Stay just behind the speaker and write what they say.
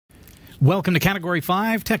Welcome to Category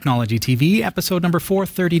 5 Technology TV, episode number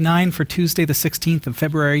 439 for Tuesday, the 16th of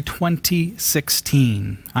February,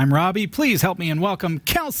 2016. I'm Robbie. Please help me and welcome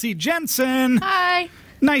Kelsey Jensen. Hi.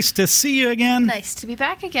 Nice to see you again. Nice to be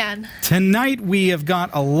back again. Tonight we have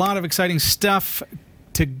got a lot of exciting stuff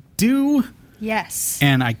to do. Yes.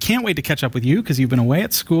 And I can't wait to catch up with you because you've been away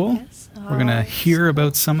at school. Yes. We're going to hear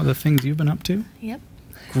about some of the things you've been up to. Yep.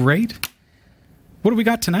 Great. What do we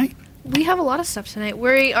got tonight? We have a lot of stuff tonight.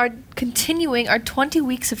 We are continuing our 20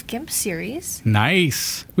 Weeks of GIMP series.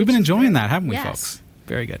 Nice. We've been enjoying that, haven't we, Yes. folks?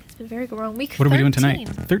 Very good. It's been very good. We're on week What are we doing 13.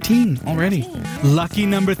 tonight? 13 already. 13. Lucky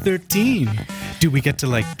number 13. Do we get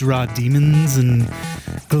to, draw demons and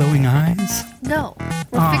glowing eyes? No.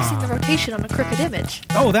 We're fixing the rotation on a crooked image.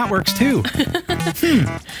 Oh, that works too.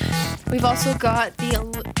 We've also got the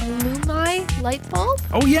Illumi light bulb.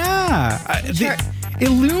 Oh, yeah. Sure.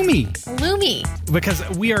 Illumi. Illumi. Because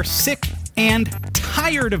we are sick and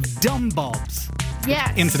tired of dumb bulbs.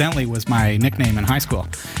 Yes. Incidentally, was my nickname in high school.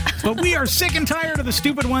 But we are sick and tired of the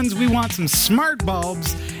stupid ones. We want some smart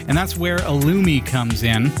bulbs, and that's where Illumi comes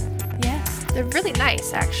in. Yes. They're really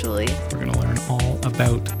nice, actually. We're going to learn all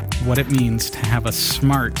about what it means to have a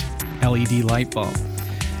smart LED light bulb.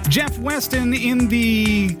 Jeff Weston in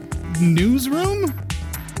the newsroom?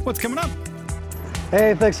 What's coming up?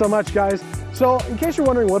 Hey, thanks so much, guys. So, in case you're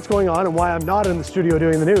wondering what's going on and why I'm not in the studio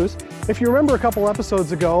doing the news, if you remember a couple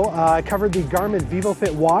episodes ago, I covered the Garmin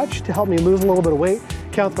VivoFit watch to help me lose a little bit of weight,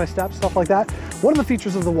 count my steps, stuff like that. One of the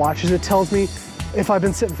features of the watch is it tells me if I've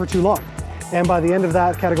been sitting for too long. And by the end of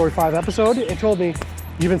that Category 5 episode, it told me,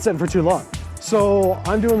 you've been sitting for too long. So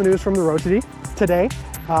I'm doing the news from the road today.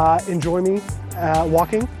 Enjoy me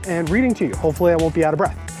walking and reading to you. Hopefully I won't be out of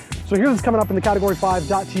breath. So here's what's coming up in the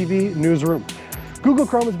Category5.tv newsroom. Google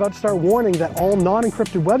Chrome is about to start warning that all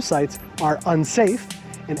non-encrypted websites are unsafe,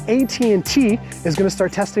 and AT&T is going to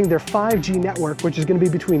start testing their 5G network, which is going to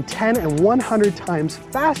be between 10 and 100 times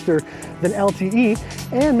faster than LTE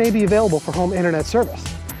and may be available for home internet service.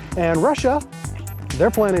 And Russia,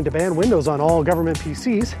 they're planning to ban Windows on all government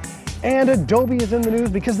PCs, and Adobe is in the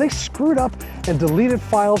news because they screwed up and deleted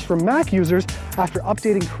files from Mac users after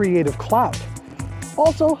updating Creative Cloud.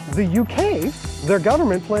 Also, the UK, their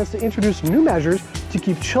government plans to introduce new measures to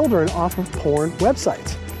keep children off of porn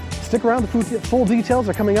websites. Stick around, the full details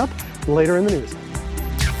are coming up later in the news.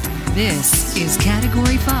 This is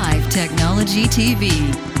Category 5 Technology TV.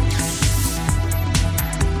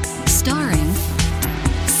 Starring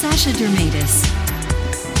Sasha Dermatis,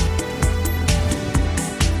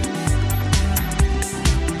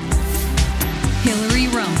 Hillary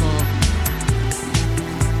Rumble,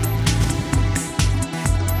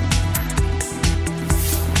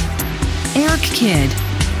 Eric Kidd,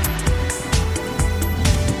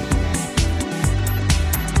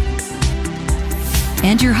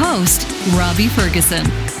 and your host, Robbie Ferguson.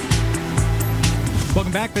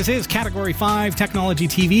 Welcome back. This is Category 5 Technology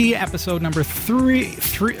TV, episode number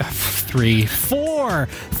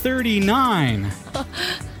 439.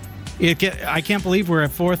 I can't believe we're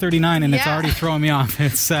at 439 and it's already throwing me off.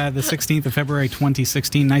 It's the 16th of February,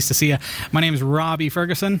 2016. Nice to see you. My name is Robbie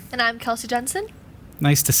Ferguson. And I'm Kelsey Jensen.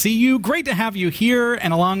 Nice to see you. Great to have you here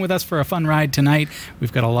and along with us for a fun ride tonight.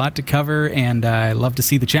 We've got a lot to cover, and I love to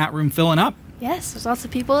see the chat room filling up. Yes, there's lots of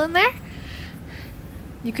people in there.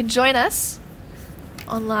 You can join us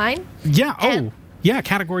online. Yeah.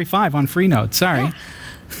 Category 5 on Freenode. Sorry. Yeah.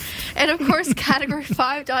 And of course,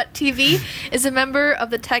 Category5.tv is a member of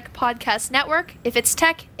the Tech Podcast Network. If it's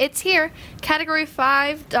tech, it's here.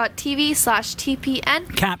 Category5.tv/TPN.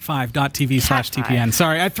 Cat5.tv/TPN.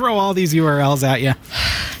 Sorry, I throw all these URLs at you.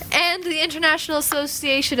 And the International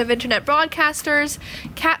Association of Internet Broadcasters,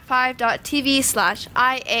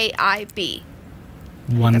 cat5.tv/IAIB.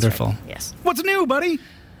 Wonderful. Right. Yes. What's new, buddy?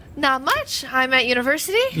 Not much. I'm at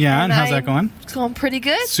university. Yeah, and how's that going? It's going pretty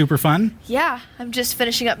good. Super fun? Yeah, I'm just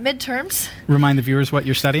finishing up midterms. Remind the viewers what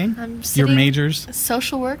you're studying. I'm your studying majors.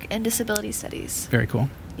 Social work and disability studies. Very cool.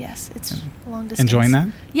 Yes, it's a long distance. Enjoying that?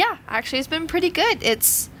 Yeah, actually, it's been pretty good.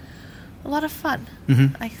 It's a lot of fun,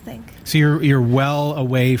 I think. So you're well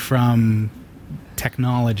away from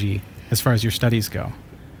technology as far as your studies go.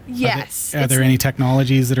 Yes. Are there any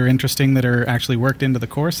technologies that are interesting that are actually worked into the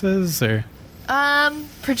courses, or?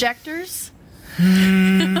 Projectors.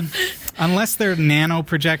 Unless they're nano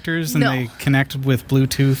projectors and they connect with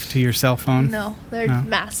Bluetooth to your cell phone. No, they're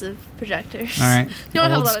massive projectors. All right. You don't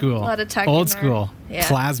Old have school. a lot of tech Old in there. school. Yeah.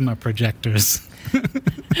 Plasma projectors.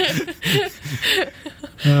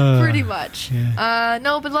 Pretty much. Yeah.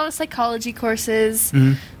 No, but a lot of psychology courses.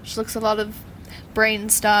 Which looks a lot of brain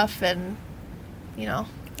stuff and,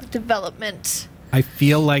 development. I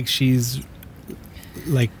feel like she's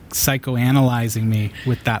like psychoanalyzing me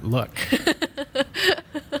with that look.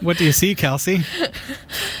 What do you see, Kelsey?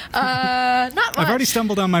 Not much. I've already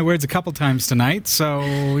stumbled on my words a couple times tonight, so,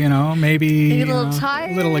 maybe a little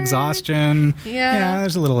tired? a little exhaustion. Yeah.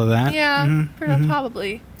 There's a little of that. Yeah,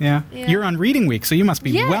 probably. Yeah. Yeah. You're on reading week, so you must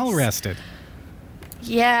be Yes. well rested.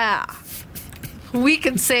 Yeah. We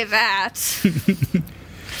can say that.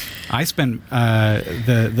 I spent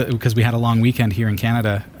because we had a long weekend here in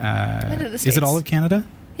Canada. And in the Is it States. all of Canada?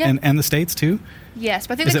 Yeah. And the States too? Yes,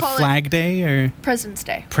 but I think Is they it call Flag Day or it President's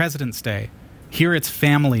Day. President's Day? Here it's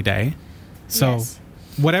Family Day. So Yes.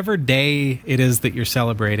 whatever day it is that you're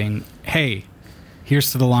celebrating, hey,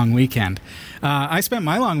 here's to the long weekend. I spent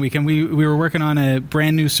my long weekend. We were working on a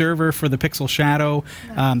brand new server for the Pixel Shadow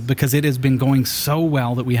because it has been going so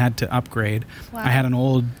well that we had to upgrade. Wow. I had an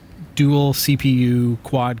old dual CPU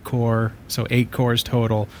quad core, so 8 cores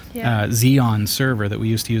total, Yeah. Xeon server that we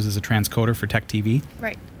used to use as a transcoder for Tech TV.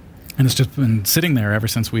 Right. And it's just been sitting there ever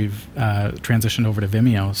since we've transitioned over to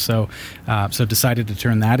Vimeo. So decided to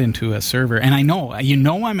turn that into a server. And I know,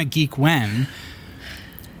 I'm a geek when,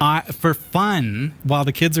 for fun, while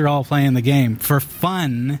the kids are all playing the game, for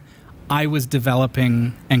fun, I was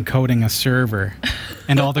developing and coding a server.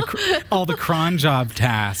 And all the cron job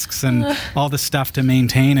tasks and all the stuff to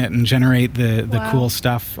maintain it and generate the Wow. cool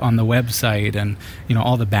stuff on the website and,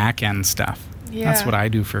 all the back end stuff. Yeah. That's what I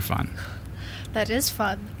do for fun. That is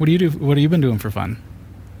fun. What do you do? What have you been doing for fun?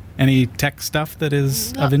 Any tech stuff that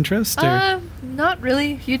is of interest? Or? Not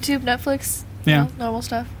really. YouTube, Netflix. Yeah. Normal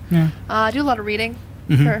stuff. Yeah. I do a lot of reading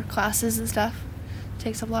Mhm. for classes and stuff.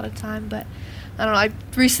 Takes up a lot of time, but I don't know. I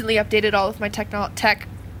recently updated all of my tech.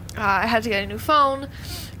 I had to get a new phone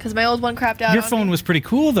because my old one crapped out. Your on phone me. was pretty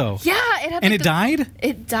cool, though. Yeah, it had. And like it died?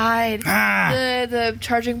 It died. Ah. The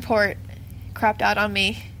charging port crapped out on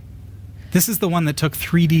me. This is the one that took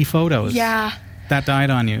 3D photos. Yeah. That died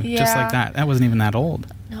on you, just Yeah. like that. That wasn't even that old.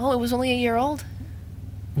 No, it was only a year old.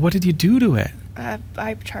 What did you do to it?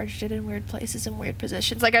 I charged it in weird places and weird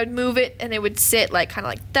positions. Like I would move it and it would sit like kind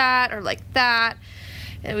of like that or like that.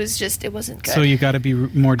 It wasn't good. So you got to be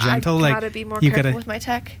more gentle. I gotta be more you careful gotta with my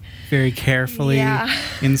tech. very carefully Yeah.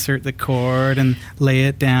 insert the cord and lay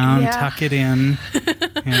it down, Yeah. tuck it in.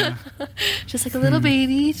 Yeah. Just like a little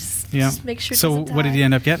baby. Just make sure. It So doesn't what did die. you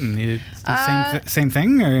end up getting? Same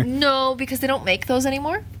thing, or No, because they don't make those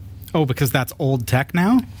anymore. because that's old tech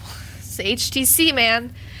now? It's HTC,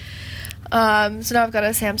 man. So now I've got a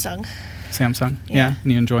Samsung. Samsung. Yeah.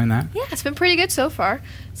 And you enjoying that? Yeah, it's been pretty good so far.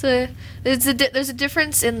 So there's a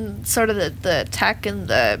difference in sort of the tech and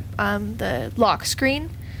the lock screen.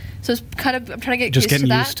 So it's kind of I'm trying to get Just used getting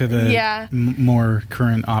to used that. to the Yeah. more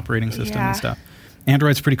current operating system Yeah. and stuff.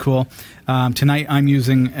 Android's pretty cool. Tonight I'm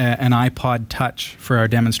using an iPod Touch for our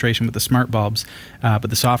demonstration with the smart bulbs, but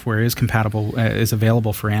the software is compatible, is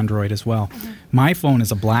available for Android as well. Mm-hmm. My phone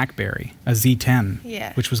is a BlackBerry, a Z10,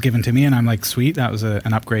 Yeah. which was given to me, and I'm like, sweet, that was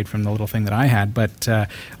an upgrade from the little thing that I had. But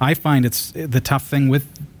I find it's the tough thing with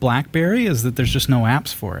BlackBerry is that there's just no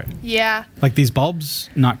apps for it. Yeah. Like these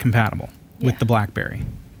bulbs, not compatible with Yeah. the BlackBerry.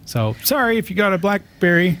 So sorry if you got a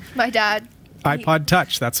BlackBerry My dad. iPod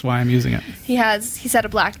Touch. That's why I'm using it. He's had a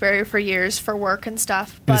BlackBerry for years for work and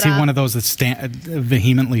stuff. But, Is he one of those that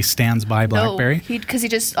vehemently stands by BlackBerry? No, because he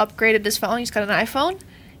just upgraded his phone. He's got an iPhone,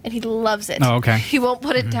 and he loves it. Oh, okay. He won't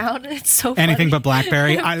put it down. It's so Anything funny. but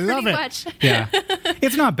BlackBerry. I love Pretty it. much. Yeah,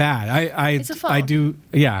 it's not bad. It's a phone. I do.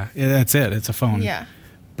 Yeah, that's it. It's a phone. Yeah.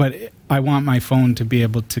 But I want my phone to be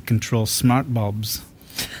able to control smart bulbs.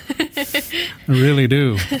 I really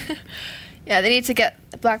do. Yeah,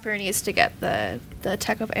 BlackBerry needs to get the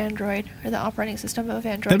tech of Android, or the operating system of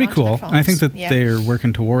Android. That'd be onto their cool. And I think that phones. Yeah. they're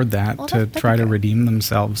working toward that Well, to that'd be try to good. redeem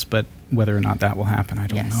themselves. But whether or not that will happen, I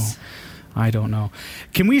don't Yes. know. I don't know.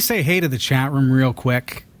 Can we say hey to the chat room real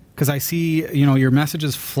quick? Because I see, your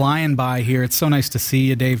messages flying by here. It's so nice to see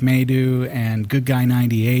you, Dave Maydew and Good Guy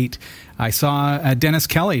 98. I saw Dennis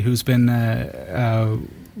Kelly, who's been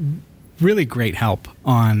really great help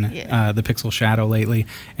on the Pixel Shadow lately,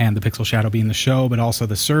 and the Pixel Shadow being the show, but also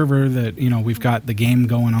the server that we've got the game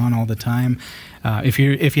going on all the time. If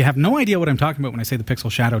you have no idea what I'm talking about when I say the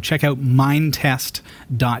Pixel Shadow, check out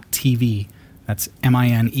minetest.tv. That's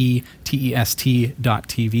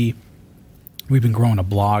minetest.tv. We've been growing a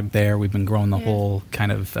blog there. We've been growing the whole kind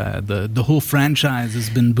of the whole franchise has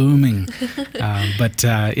been booming, but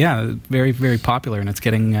very, very popular, and it's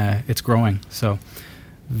growing. So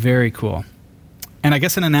very cool. And I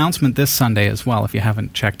guess an announcement this Sunday as well. If you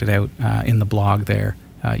haven't checked it out in the blog there,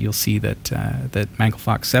 you'll see that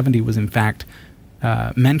Mankelfox 70 was in fact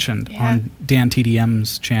mentioned on Dan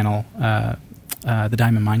TDM's channel, the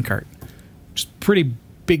Diamond Minecart. Just pretty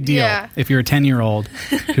big deal Yeah. if you're a 10-year-old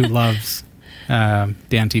who loves Dan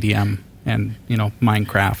TDM and,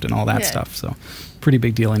 Minecraft and all that stuff. So pretty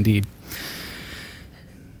big deal indeed.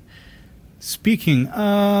 Speaking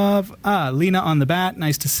of Lena on the bat,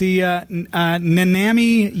 nice to see you.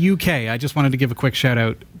 Nanami UK, I just wanted to give a quick shout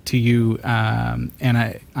out to you.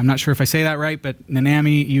 And I'm not sure if I say that right, but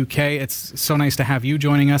Nanami UK, it's so nice to have you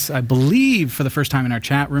joining us, I believe, for the first time in our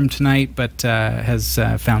chat room tonight, but has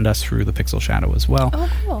found us through the Pixel Shadow as well.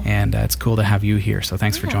 Oh, cool. And it's cool to have you here, so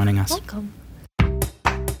thanks for joining us. Welcome.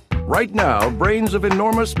 Right now, brains of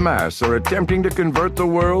enormous mass are attempting to convert the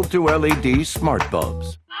world to LED smart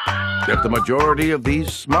bulbs. Yet the majority of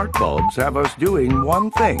these smart bulbs have us doing one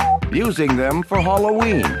thing, using them for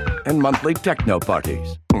Halloween and monthly techno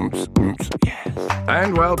parties. Yes.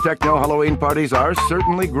 And while techno Halloween parties are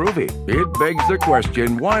certainly groovy, it begs the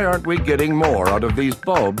question, why aren't we getting more out of these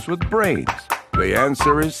bulbs with brains? The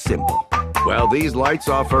answer is simple. Well, these lights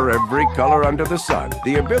offer every color under the sun.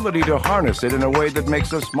 The ability to harness it in a way that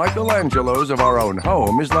makes us Michelangelos of our own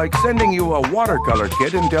home is like sending you a watercolor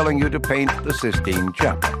kit and telling you to paint the Sistine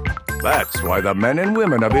Chapel. That's why the men and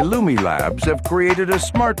women of Illumi Labs have created a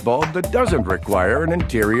smart bulb that doesn't require an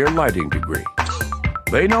interior lighting degree.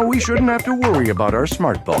 They know we shouldn't have to worry about our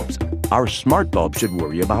smart bulbs. Our smart bulb should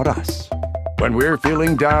worry about us. When we're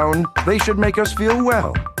feeling down, they should make us feel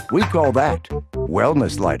well. We call that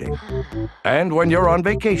wellness lighting. And when you're on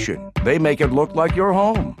vacation, they make it look like you're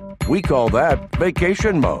home. We call that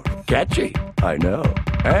vacation mode. Catchy, I know.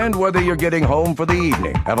 And whether you're getting home for the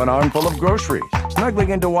evening, have an armful of groceries, snuggling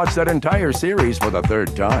in to watch that entire series for the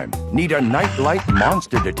third time, need a nightlight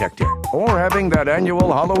monster detector, or having that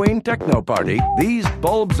annual Halloween techno party, these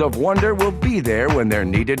bulbs of wonder will be there when they're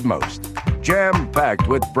needed most. Jam-packed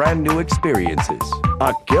with brand new experiences.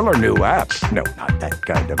 A killer new app. No, not that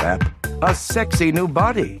kind of app. A sexy new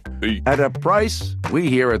body. At a price we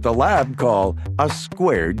here at the lab call a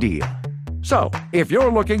square deal. So, if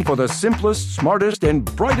you're looking for the simplest, smartest, and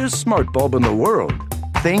brightest smart bulb in the world,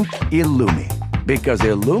 think Illumi. Because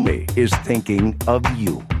Illumi is thinking of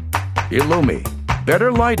you. Illumi.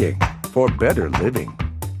 Better lighting for better living.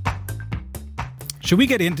 Should we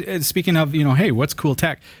get into, speaking of, hey, what's cool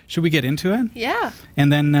tech? Should we get into it? Yeah.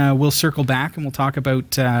 And then we'll circle back and we'll talk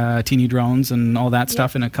about teeny drones and all that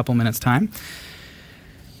stuff in a couple minutes' time.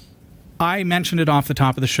 I mentioned it off the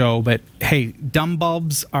top of the show, but hey, dumb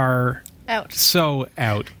bulbs are out. So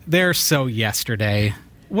out. They're so yesterday.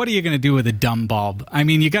 What are you going to do with a dumb bulb? I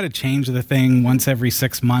mean, you got to change the thing once every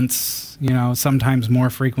 6 months, sometimes more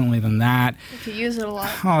frequently than that. If you use it a lot.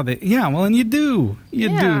 Oh, and you do. You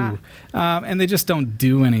Yeah. do. And they just don't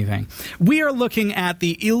do anything. We are looking at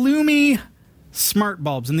the Illumi smart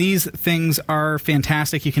bulbs, and these things are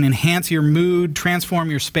fantastic. You can enhance your mood, transform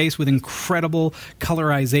your space with incredible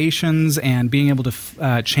colorizations, and being able to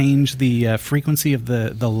change the frequency of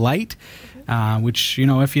the light. Which,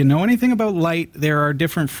 if you know anything about light, there are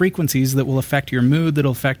different frequencies that will affect your mood, that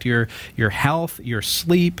will affect your health, your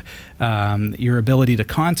sleep, your ability to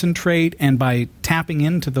concentrate. And by tapping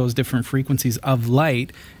into those different frequencies of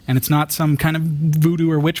light, and it's not some kind of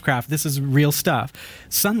voodoo or witchcraft, this is real stuff.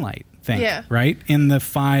 Sunlight, right? In the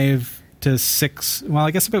 5 to 6, well,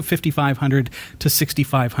 I guess about 5,500 to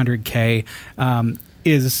 6,500 K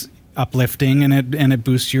is uplifting, and it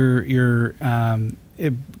boosts your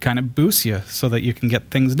it kind of boosts you so that you can get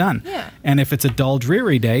things done. Yeah. And if it's a dull,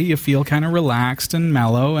 dreary day, you feel kind of relaxed and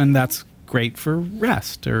mellow, and that's great for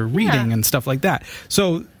rest or reading and stuff like that.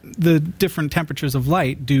 So the different temperatures of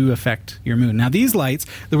light do affect your mood. Now, these lights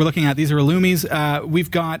that we're looking at, these are Illumis. We've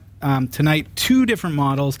got tonight 2 different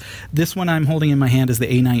models. This one I'm holding in my hand is the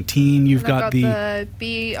A19. You've got the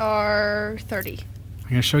BR30. I'm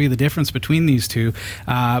going to show you the difference between these two.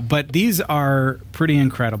 But these are pretty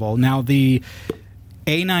incredible. Now, the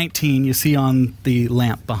A19 you see on the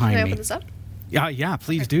lamp behind Can I me. open this up? Yeah,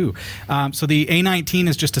 please do. So the A19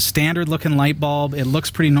 is just a standard looking light bulb. It looks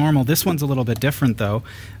pretty normal. This one's a little bit different though.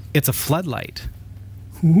 It's a floodlight.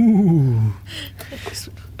 Ooh.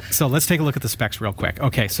 So let's take a look at the specs real quick.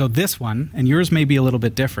 Okay, so this one, and yours may be a little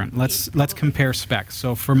bit different. Let's compare specs.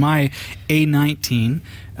 So for my A19,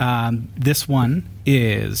 this one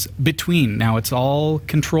is between. Now it's all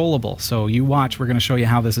controllable. So you watch. We're going to show you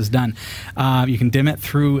how this is done. You can dim it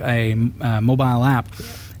through a mobile app.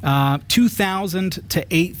 2,000 to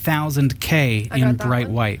 8,000 K in bright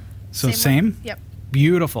white. So same? Yep.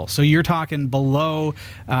 Beautiful. So you're talking below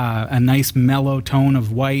a nice mellow tone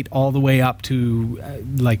of white all the way up to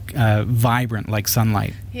vibrant, like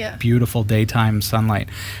sunlight. Yeah. Beautiful daytime sunlight.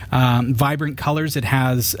 Vibrant colors.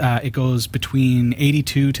 It goes between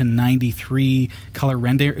 82 to 93 color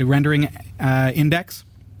rendering index.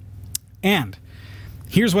 And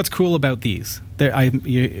Here's what's cool about these.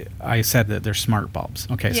 I said that they're smart bulbs.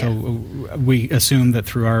 Okay, Yeah. so we assume that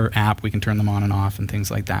through our app we can turn them on and off and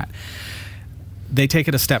things like that. They take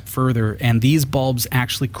it a step further, and these bulbs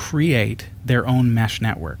actually create their own mesh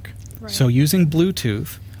network. Right. So using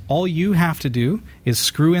Bluetooth, all you have to do is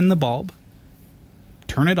screw in the bulb,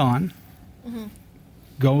 turn it on,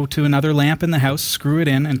 go to another lamp in the house, screw it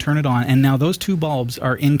in, and turn it on, and now those two bulbs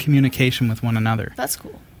are in communication with one another That's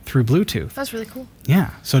cool. through Bluetooth. That's really cool.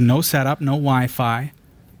 Yeah, so no setup, no Wi-Fi,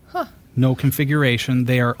 Huh. no configuration.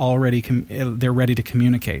 They are already they're ready to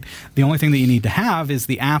communicate. The only thing that you need to have is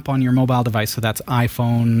the app on your mobile device. So that's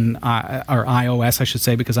iPhone or iOS, I should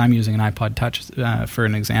say, because I'm using an iPod Touch for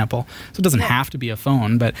an example. So it doesn't have to be a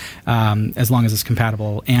phone, but as long as it's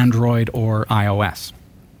compatible Android or iOS.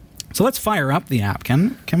 So let's fire up the app.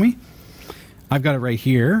 Can we? I've got it right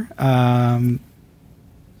here.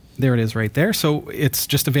 There it is right there. So it's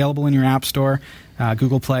just available in your App Store,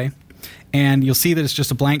 Google Play. And you'll see that it's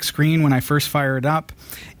just a blank screen when I first fire it up.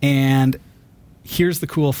 And here's the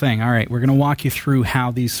cool thing. All right, we're going to walk you through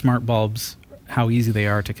how these smart bulbs, how easy they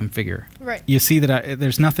are to configure. Right. You see that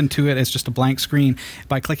there's nothing to it. It's just a blank screen.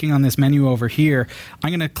 By clicking on this menu over here,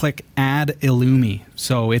 I'm going to click Add Illumi.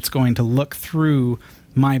 So it's going to look through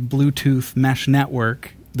my Bluetooth mesh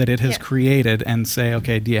network that it has created and say,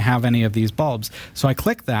 okay, do you have any of these bulbs? So I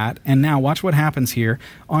click that, and now watch what happens here.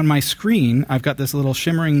 On my screen, I've got this little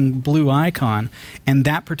shimmering blue icon, and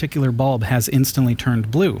that particular bulb has instantly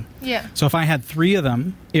turned blue. Yeah. So if I had 3 of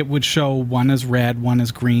them, it would show one is red, one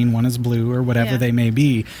is green, one is blue, or whatever they may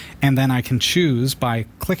be. And then I can choose by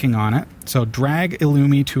clicking on it. So drag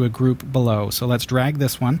Illumi to a group below. So let's drag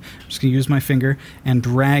this one. I'm just going to use my finger and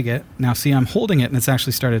drag it. Now see, I'm holding it, and it's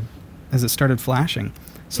actually started flashing.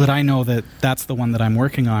 So that I know that that's the one that I'm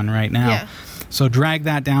working on right now. Yeah. So drag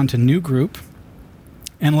that down to new group,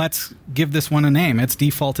 and let's give this one a name. It's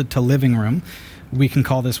defaulted to living room. We can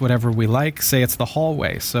call this whatever we like. Say it's the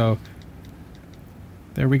hallway. So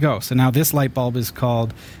there we go. So now this light bulb is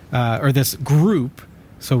called, or this group,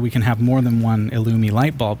 so we can have more than one Illumi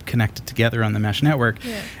light bulb connected together on the mesh network.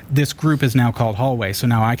 Yeah. This group is now called hallway. So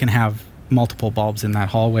now I can have multiple bulbs in that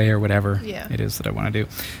hallway or whatever it is that I want to do.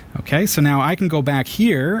 Okay, so now I can go back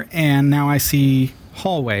here, and now I see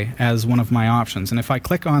hallway as one of my options. And if I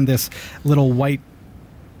click on this little white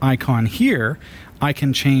icon here, I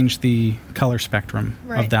can change the color spectrum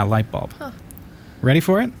of that light bulb. Huh. Ready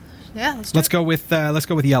for it? Yeah, Let's go with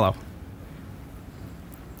yellow.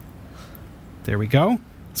 There we go.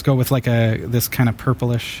 Let's go with this kind of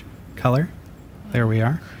purplish color. There we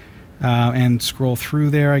are. And scroll through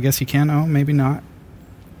there. I guess you can. Oh, maybe not.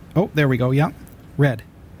 Oh, there we go. Yep. Red.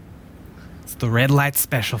 It's the red light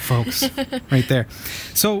special, folks. Right there.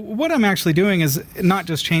 So what I'm actually doing is not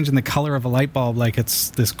just changing the color of a light bulb like it's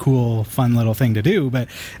this cool, fun little thing to do, but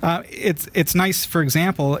it's nice, for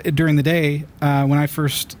example, during the day, when I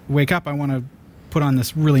first wake up, I want to put on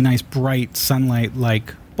this really nice, bright,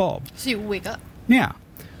 sunlight-like bulb. So you wake up. Yeah.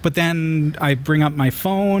 But then I bring up my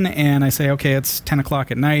phone and I say, okay, it's 10 o'clock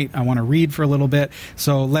at night. I want to read for a little bit.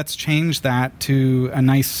 So let's change that to a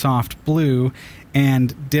nice soft blue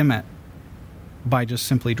and dim it by just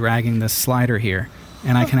simply dragging this slider here.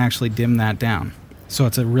 And I can actually dim that down. So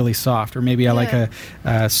it's a really soft, or maybe I like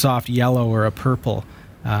a soft yellow or a purple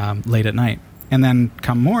late at night. And then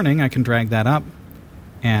come morning, I can drag that up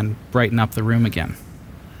and brighten up the room again.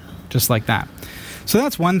 Just like that. So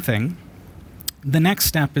that's one thing. The next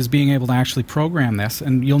step is being able to actually program this.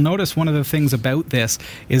 And you'll notice one of the things about this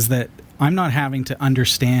is that I'm not having to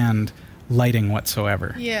understand lighting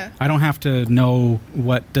whatsoever. Yeah. I don't have to know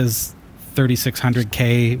what does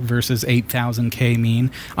 3600K versus 8000K mean.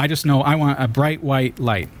 I just know I want a bright white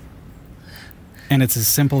light. And it's as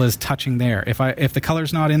simple as touching there. If the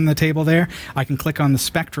color's not in the table there, I can click on the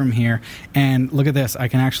spectrum here, and look at this. I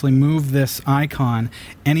can actually move this icon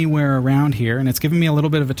anywhere around here, and it's giving me a little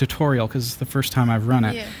bit of a tutorial because it's the first time I've run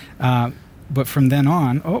it. Yeah. But from then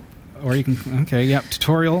on,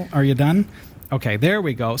 tutorial, are you done? Okay, there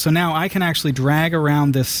we go. So now I can actually drag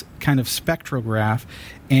around this kind of spectrograph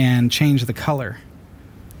and change the color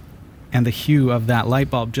and the hue of that light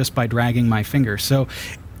bulb just by dragging my finger. So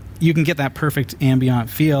you can get that perfect ambient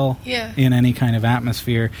feel in any kind of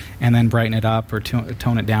atmosphere, and then brighten it up or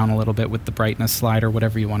tone it down a little bit with the brightness slider,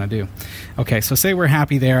 whatever you want to do. Okay, so say we're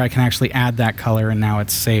happy there. I can actually add that color, and now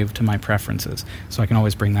it's saved to my preferences. So I can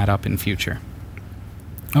always bring that up in future.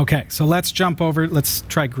 Okay, so let's jump over. Let's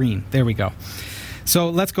try green. There we go.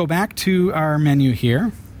 So let's go back to our menu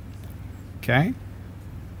here. Okay.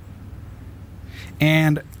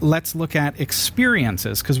 And let's look at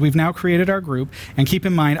experiences, because we've now created our group. And keep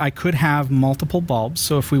in mind, I could have multiple bulbs.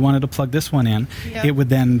 So if we wanted to plug this one in, it would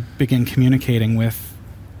then begin communicating with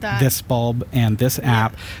this bulb and this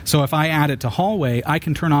app. So if I add it to hallway, I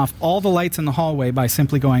can turn off all the lights in the hallway by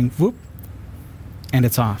simply going whoop, and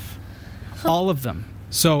it's off. All of them.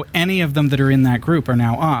 So any of them that are in that group are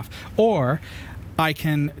now off. Or I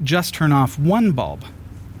can just turn off one bulb.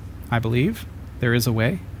 I believe there is a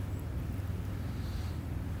way.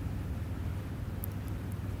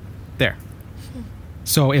 There.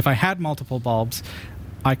 So if I had multiple bulbs,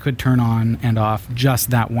 I could turn on and off just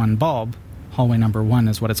that one bulb. Hallway number 1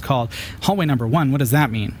 is what it's called. Hallway number 1, what does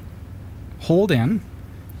that mean? Hold in,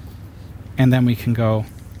 and then we can go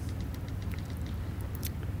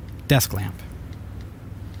desk lamp.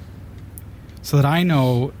 So that I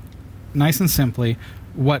know, nice and simply,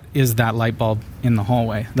 what is that light bulb in the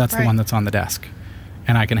hallway. That's the one that's on the desk.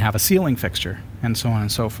 And I can have a ceiling fixture, and so on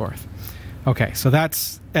and so forth. Okay, so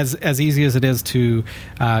that's as easy as it is to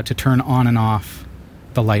turn on and off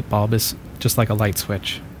the light bulb. Is just like a light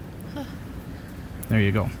switch. There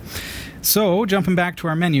you go. So, jumping back to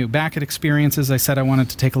our menu, back at experiences, I said I wanted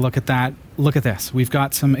to take a look at that. Look at this. We've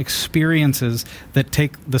got some experiences that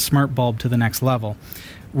take the smart bulb to the next level.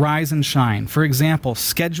 Rise and shine. For example,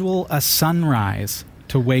 schedule a sunrise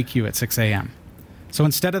to wake you at 6 a.m. So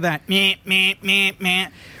instead of that, meh, meh, meh, meh,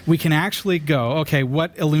 we can actually go, okay,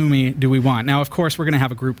 what Illumi do we want? Now, of course, we're going to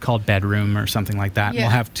have a group called bedroom or something like that. Yeah.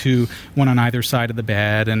 We'll have 2, one on either side of the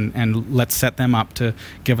bed, and let's set them up to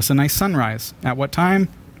give us a nice sunrise. At what time?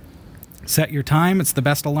 Set your time. It's the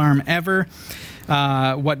best alarm ever.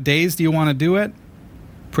 What days do you want to do it?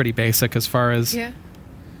 Pretty basic as far as, what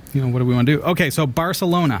do we want to do? Okay, so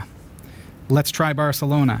Barcelona. Let's try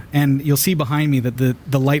Barcelona. And you'll see behind me that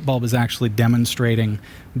the light bulb is actually demonstrating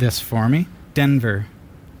this for me. Denver.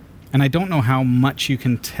 And I don't know how much you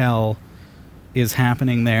can tell is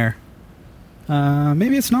happening there.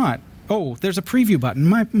 Maybe it's not. Oh, there's a preview button.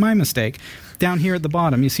 My mistake. Down here at the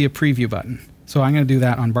bottom, you see a preview button. So I'm going to do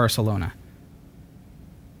that on Barcelona.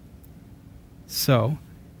 So,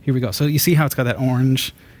 here we go. So you see how it's got that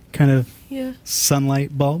orange kind of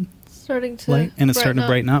sunlight bulb? Starting to light, and it's starting to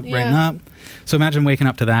brighten up. So imagine waking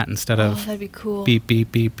up to that instead of that'd be cool. Beep,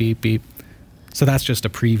 beep, beep, beep, beep. So that's just a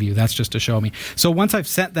preview. That's just to show me. So once I've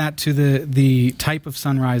set that to the type of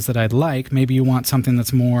sunrise that I'd like, maybe you want something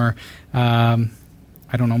that's more,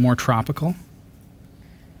 more tropical.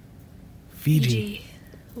 Fiji.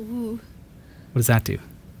 Ooh. What does that do?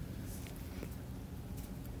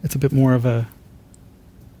 It's a bit more of a...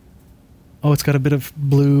 Oh, it's got a bit of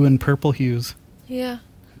blue and purple hues. Yeah.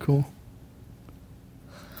 Cool.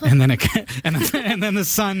 And then and then the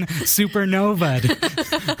sun supernovaed.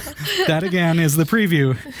 That again is the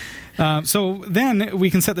preview. So then we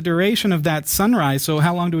can set the duration of that sunrise. So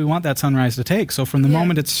how long do we want that sunrise to take? So from the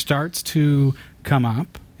moment it starts to come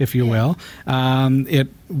up, if you will, to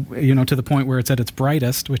the point where it's at its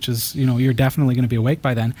brightest, which is, you're definitely going to be awake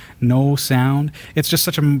by then. No sound. It's just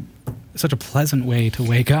such a pleasant way to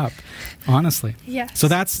wake up, honestly. Yes. So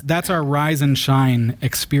that's our rise and shine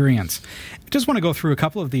experience. I just want to go through a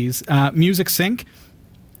couple of these. Music sync.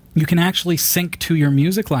 You can actually sync to your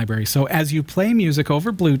music library. So as you play music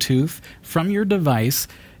over Bluetooth from your device,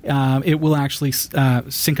 it will actually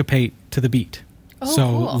syncopate to the beat. Oh, so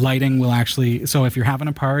cool. Lighting will actually... So if you're having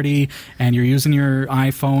a party and you're using your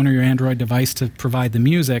iPhone or your Android device to provide the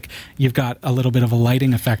music, you've got a little bit of a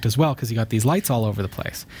lighting effect as well because you got these lights all over the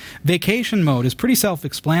place. Vacation mode is pretty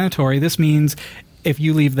self-explanatory. This means if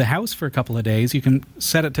you leave the house for a couple of days, you can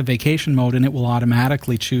set it to vacation mode and it will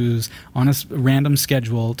automatically choose on a random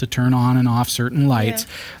schedule to turn on and off certain lights. Yeah.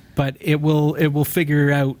 But it will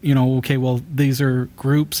figure out, okay, well, these are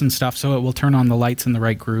groups and stuff, so it will turn on the lights in the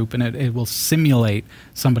right group, and it will simulate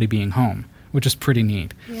somebody being home, which is pretty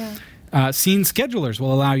neat. Yeah. Scene schedulers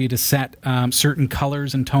will allow you to set certain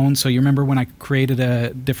colors and tones. So you remember when I created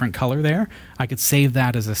a different color there? I could save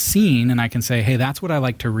that as a scene, and I can say, hey, that's what I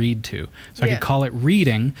like to read to. So I could call it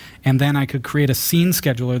reading, and then I could create a scene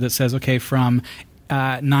scheduler that says, okay, from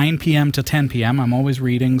 9 p.m. to 10 p.m. I'm always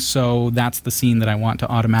reading, so that's the scene that I want to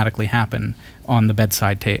automatically happen on the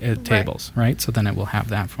bedside tables, right? So then it will have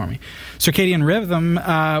that for me. Circadian rhythm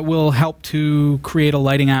will help to create a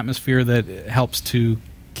lighting atmosphere that helps to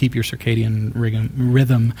keep your circadian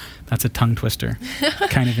rhythm, that's a tongue twister,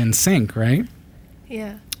 kind of in sync, right?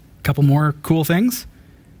 Yeah. Couple more cool things.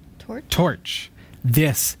 Torch.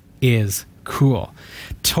 This is cool.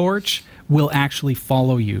 Torch will actually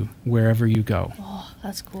follow you wherever you go. Oh,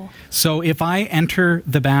 that's cool. So if I enter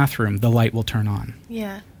the bathroom, the light will turn on.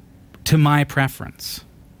 Yeah. To my preference.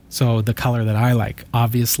 So the color that I like,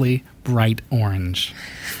 obviously, bright orange.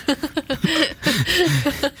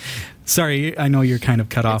 Sorry, I know you're kind of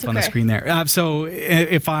cut off on the screen there. So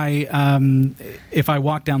if I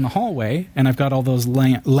walk down the hallway and I've got all those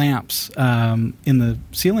lamps in the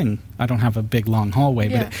ceiling, I don't have a big long hallway.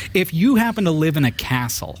 Yeah. But if you happen to live in a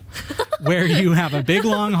castle where you have a big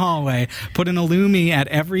long hallway, put an Illumi at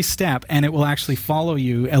every step, and it will actually follow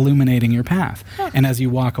you, illuminating your path. And as you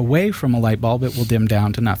walk away from a light bulb, it will dim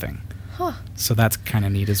down to nothing. So that's kind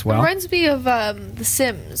of neat as well. It reminds me of The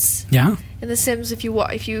Sims. Yeah. In The Sims,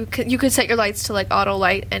 you could set your lights to like auto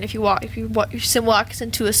light, and if your sim walks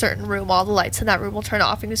into a certain room, all the lights in that room will turn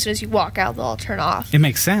off, and as soon as you walk out, they'll all turn off. It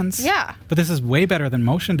makes sense. Yeah. But this is way better than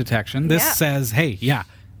motion detection. This says, hey,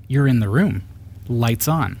 you're in the room. Lights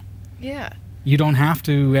on. Yeah. You don't have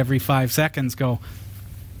to every 5 seconds go,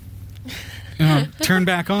 turn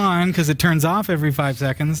back on because it turns off every 5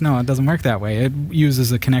 seconds. No, it doesn't work that way. It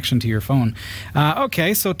uses a connection to your phone.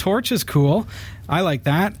 Okay, so torch is cool. I like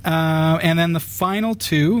that. And then the final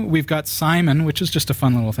two, we've got Simon, which is just a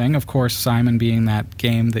fun little thing. Of course, Simon being that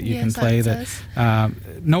game that you can play.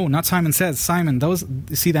 No, not Simon Says. Simon,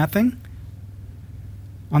 see that thing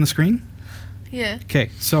on the screen? Yeah.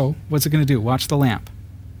 Okay, so what's it going to do? Watch the lamp.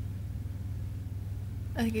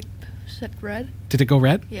 I think it said red. Did it go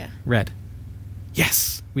red? Yeah. Red.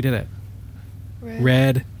 Yes, we did it.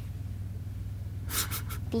 Red.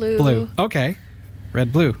 Blue. Blue. Okay.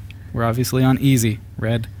 Red, blue. We're obviously on easy.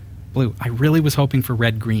 Red, blue. I really was hoping for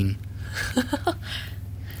red, green.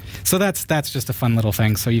 So that's just a fun little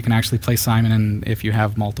thing. So you can actually play Simon, and if you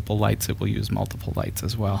have multiple lights, it will use multiple lights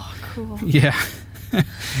as well. Oh, cool. Yeah.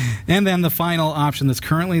 And then the final option that's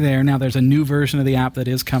currently there. Now there's a new version of the app that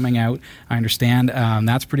is coming out, I understand.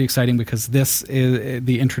 That's pretty exciting because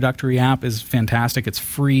the introductory app is fantastic. It's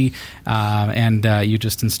free, and you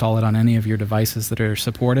just install it on any of your devices that are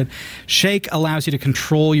supported. Shake allows you to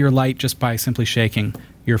control your light just by simply shaking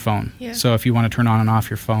your phone. Yeah. So if you want to turn on and off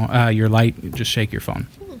your phone, your light, just shake your phone.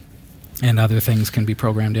 And other things can be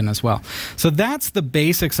programmed in as well. So that's the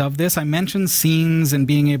basics of this. I mentioned scenes and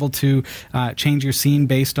being able to change your scene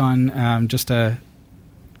based on just a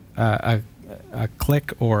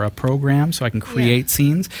click or a program, so I can create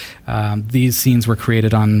scenes. These scenes were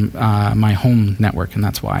created on my home network, and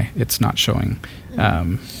that's why it's not showing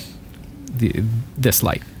this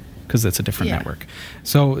light, because it's a different network.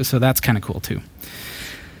 So that's kind of cool too.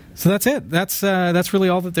 So that's it. That's really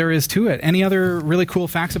all that there is to it. Any other really cool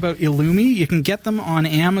facts about Illumi? You can get them on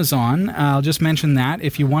Amazon. I'll just mention that.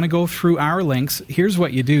 If you want to go through our links, here's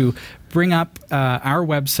what you do. Bring up our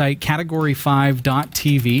website,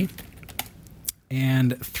 category5.tv.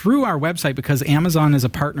 And through our website, because Amazon is a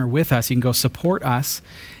partner with us, you can go support us.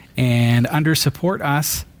 And under support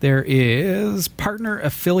us, there is partner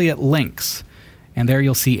affiliate links. And there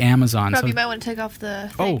you'll see Amazon. Rob, you might want to take off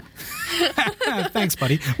the thing. Thanks,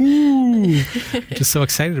 buddy. Ooh. Just so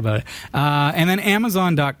excited about it. And then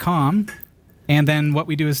Amazon.com. And then what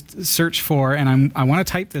we do is search for, and I want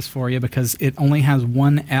to type this for you because it only has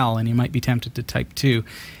one L, and you might be tempted to type two.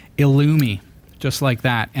 Illumi, just like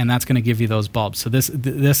that. And that's going to give you those bulbs. So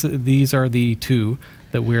these are the two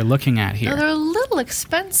that we're looking at here. Oh, they're a little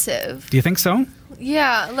expensive. Do you think so?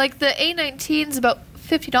 Yeah, like the A19 is about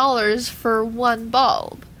 $50 for one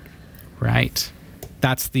bulb. Right.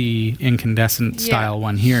 That's the incandescent style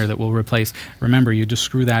one here that will replace. Remember, you just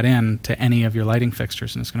screw that in to any of your lighting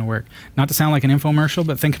fixtures and it's going to work. Not to sound like an infomercial,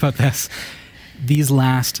 but think about this. These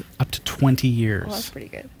last up to 20 years. Well, that's pretty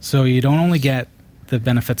good. So you don't only get the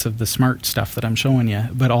benefits of the smart stuff that I'm showing you,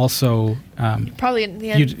 but also probably in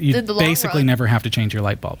the end, you in the long basically run, never have to change your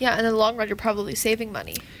light bulb. Yeah, and in the long run, you're probably saving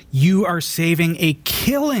money. You are saving a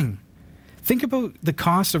killing. Think about the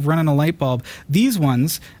cost of running a light bulb. These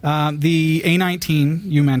ones, the A19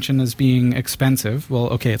 you mentioned as being expensive. Well,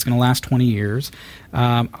 okay, it's going to last 20 years.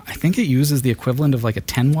 I think it uses the equivalent of like a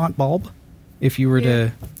 10-watt bulb. If you were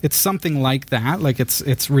to, it's something like that. Like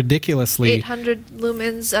it's ridiculously 800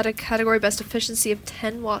 lumens at a category best efficiency of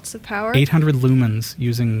 10 watts of power. 800 lumens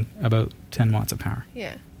using about 10 watts of power.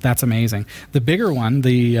 Yeah. That's amazing. The bigger one,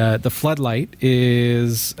 the floodlight,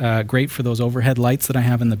 is great for those overhead lights that I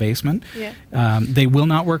have in the basement. Yeah. They will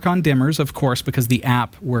not work on dimmers, of course, because the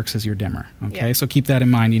app works as your dimmer. Okay, Yeah. so keep that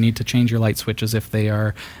in mind. You need to change your light switches if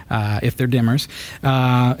they're dimmers.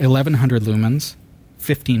 1100 lumens,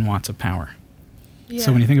 15 watts of power. Yeah.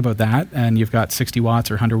 So when you think about that, and you've got 60 watts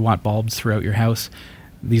or 100 watt bulbs throughout your house,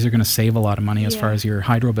 these are going to save a lot of money as far as your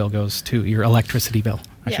hydro bill goes too, your electricity bill,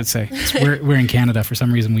 I should say. We're in Canada. For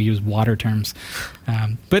some reason, we use water terms.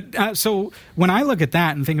 So when I look at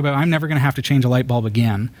that and think about I'm never going to have to change a light bulb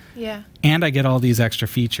again, Yeah. and I get all these extra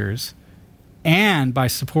features, And by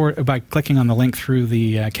clicking on the link through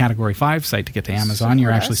the Category 5 site to get to Amazon,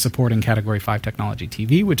 you're actually supporting Category 5 Technology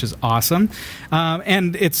TV, which is awesome.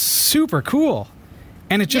 And it's super cool.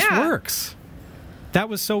 And it just works. That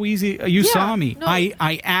was so easy. You saw me. No.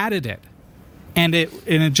 I added it. And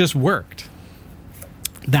it just worked.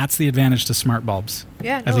 That's the advantage to smart bulbs.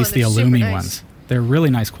 Yeah, at least the Illumi ones. They're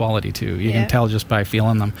really nice quality, too. You can tell just by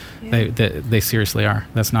feeling them. Yeah. They seriously are.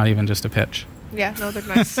 That's not even just a pitch. Yeah, no,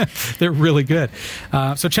 they're nice. They're really good.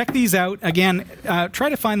 So check these out. Again, try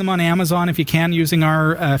to find them on Amazon if you can using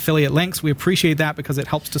our affiliate links. We appreciate that because it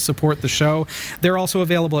helps to support the show. They're also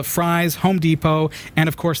available at Fry's, Home Depot, and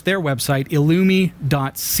of course their website,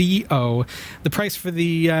 illumi.co. The price for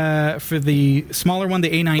the smaller one,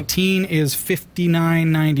 the A19, is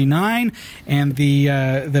 $59.99, and the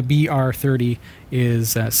BR30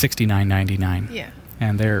 is $69.99. Yeah.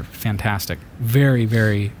 And they're fantastic. Very,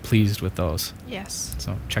 very pleased with those. Yes.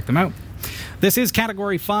 So check them out. This is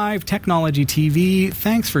Category 5 Technology TV.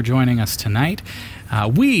 Thanks for joining us tonight.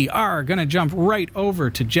 We are going to jump right over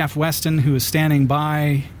to Jeff Weston, who is standing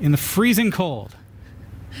by in the freezing cold.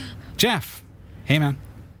 Jeff, hey man.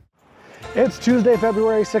 It's Tuesday,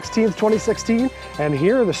 February 16th, 2016, and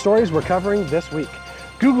here are the stories we're covering this week.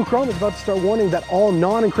 Google Chrome is about to start warning that all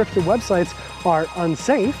non-encrypted websites are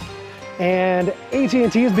unsafe. And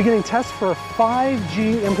AT&T is beginning tests for a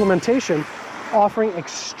 5G implementation, offering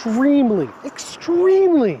extremely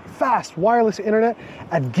fast wireless internet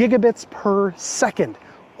at gigabits per second.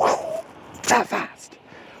 Whew, that fast.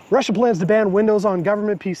 Russia plans to ban Windows on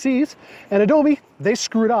government PCs, and Adobe, they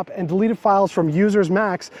screwed up and deleted files from users'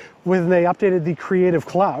 Macs when they updated the Creative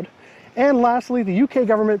Cloud. And lastly, the UK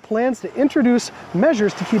government plans to introduce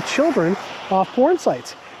measures to keep children off porn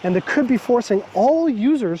sites. And they could be forcing all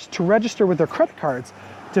users to register with their credit cards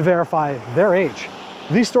to verify their age.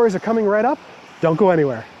 These stories are coming right up. Don't go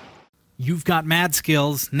anywhere. You've got mad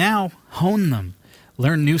skills. Now hone them.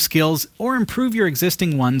 Learn new skills or improve your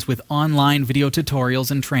existing ones with online video tutorials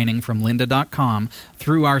and training from lynda.com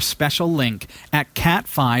through our special link at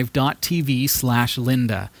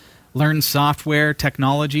cat5.tv/Lynda. Learn software,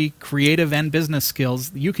 technology, creative, and business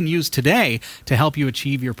skills you can use today to help you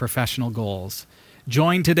achieve your professional goals.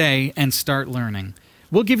 Join today and start learning.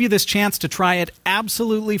 We'll give you this chance to try it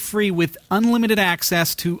absolutely free with unlimited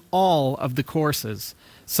access to all of the courses.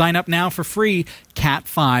 Sign up now for free,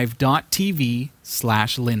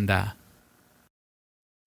 cat5.tv/Lynda.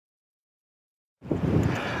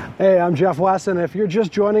 Hey, I'm Jeff Weston. If you're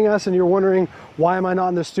just joining us and you're wondering why am I not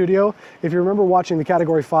in the studio, if you remember watching the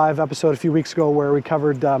Category 5 episode a few weeks ago where we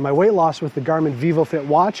covered my weight loss with the Garmin VivoFit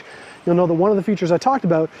watch, you'll know that one of the features I talked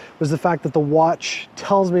about was the fact that the watch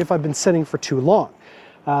tells me if I've been sitting for too long.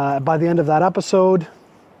 By the end of that episode,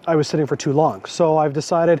 I was sitting for too long. So I've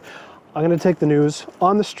decided I'm going to take the news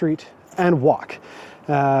on the street and walk.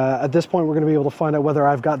 At this point, we're going to be able to find out whether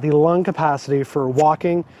I've got the lung capacity for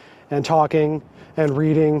walking and talking and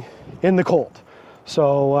reading in the cold.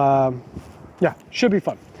 So yeah, should be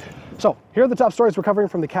fun. So here are the top stories we're covering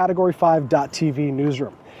from the Category5.tv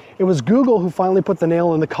newsroom. It was Google who finally put the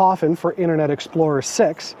nail in the coffin for Internet Explorer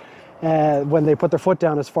 6 when they put their foot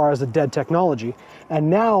down as far as the dead technology. And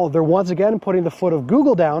now they're once again putting the foot of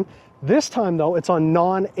Google down. This time, though, it's on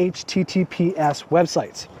non-HTTPS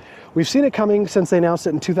websites. We've seen it coming since they announced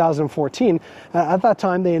it in 2014. At that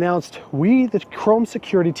time, they announced, we, the Chrome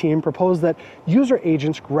security team, proposed that user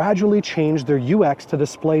agents gradually change their UX to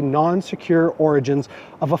display non-secure origins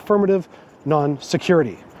of affirmative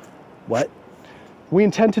non-security. What? We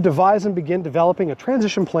intend to devise and begin developing a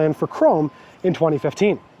transition plan for Chrome in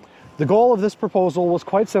 2015. The goal of this proposal was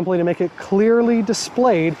quite simply to make it clearly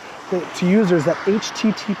displayed to users that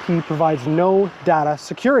HTTP provides no data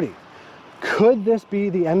security. Could this be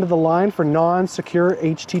the end of the line for non-secure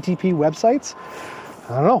HTTP websites?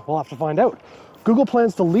 I don't know, we'll have to find out. Google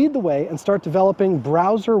plans to lead the way and start developing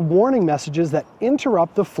browser warning messages that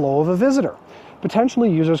interrupt the flow of a visitor. Potentially,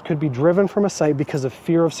 users could be driven from a site because of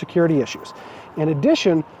fear of security issues. In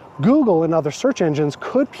addition, Google and other search engines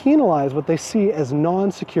could penalize what they see as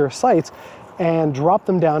non-secure sites and drop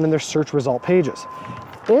them down in their search result pages.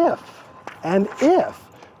 If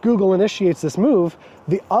Google initiates this move,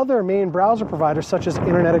 the other main browser providers such as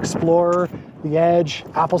Internet Explorer, the Edge,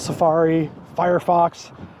 Apple Safari,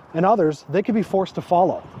 Firefox, and others, they could be forced to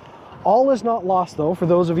follow. All is not lost, though, for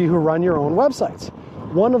those of you who run your own websites.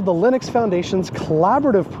 One of the Linux Foundation's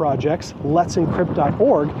collaborative projects,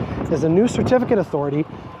 let'sencrypt.org, is a new certificate authority,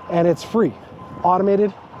 and it's free,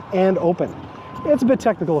 automated, and open. It's a bit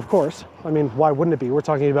technical, of course. I mean, why wouldn't it be? We're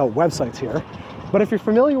talking about websites here. But if you're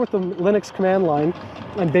familiar with the Linux command line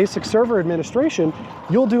and basic server administration,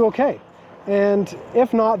 you'll do okay. And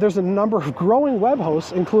if not, there's a number of growing web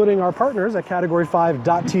hosts, including our partners at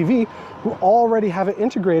Category5.tv, who already have it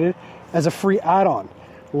integrated as a free add-on.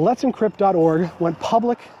 Let'sEncrypt.org went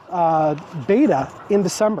public beta in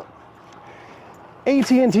December.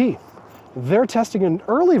 AT&T, they're testing an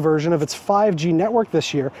early version of its 5G network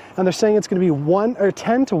this year, and they're saying it's going to be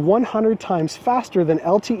 10 to 100 times faster than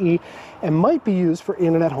LTE and might be used for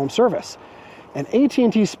internet home service. An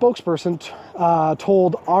AT&T spokesperson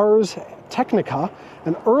told Ars Technica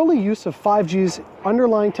an early use of 5G's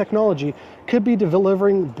underlying technology could be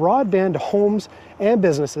delivering broadband to homes and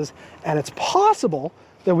businesses, and it's possible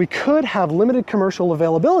that we could have limited commercial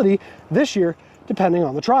availability this year depending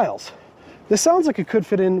on the trials. This sounds like it could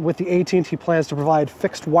fit in with the AT&T plans to provide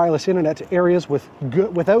fixed wireless internet to areas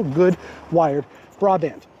without good wired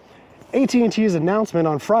broadband. AT&T's announcement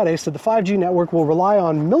on Friday said the 5G network will rely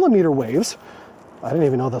on millimeter waves, I didn't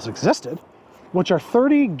even know those existed, which are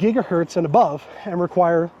 30 gigahertz and above and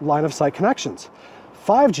require line-of-sight connections.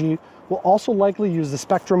 5G will also likely use the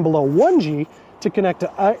spectrum below 1G to connect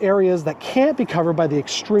to areas that can't be covered by the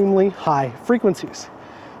extremely high frequencies.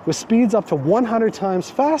 With speeds up to 100 times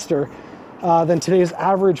faster than today's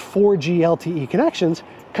average 4G LTE connections,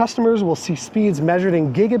 customers will see speeds measured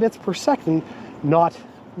in gigabits per second, not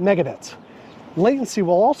megabits. Latency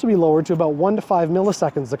will also be lowered to about 1 to 5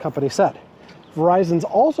 milliseconds, the company said. Verizon's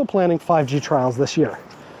also planning 5G trials this year.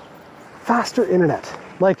 Faster internet,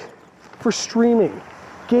 like for streaming,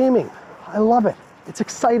 gaming. I love it. It's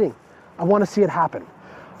exciting. I want to see it happen.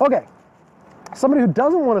 Okay, somebody who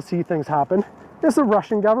doesn't want to see things happen is the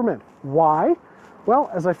Russian government. Why? Well,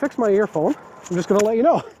 as I fix my earphone, I'm just going to let you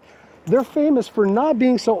know. They're famous for not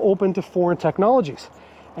being so open to foreign technologies.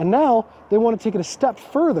 And now they want to take it a step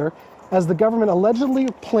further as the government allegedly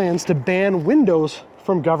plans to ban Windows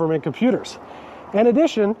from government computers. In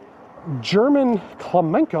addition, German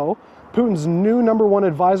Klemenko, Putin's new #1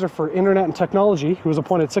 advisor for internet and technology, who was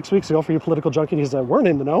appointed 6 weeks ago, for you political junkies that weren't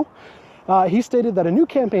in the know, he stated that a new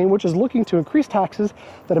campaign which is looking to increase taxes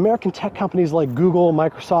that American tech companies like Google,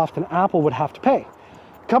 Microsoft, and Apple would have to pay.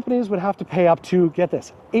 Companies would have to pay up to, get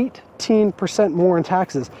this, 18% more in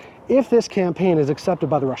taxes if this campaign is accepted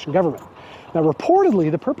by the Russian government. Now,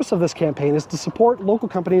 reportedly, the purpose of this campaign is to support local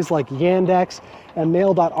companies like Yandex and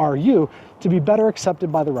Mail.ru to be better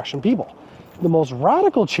accepted by the Russian people. The most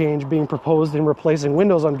radical change being proposed in replacing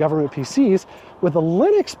Windows on government PCs with a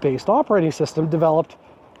Linux-based operating system developed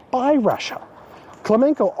by Russia.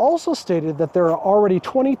 Klemenko also stated that there are already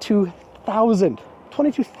 22,000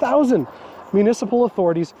 municipal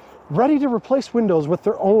authorities ready to replace Windows with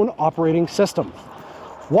their own operating system.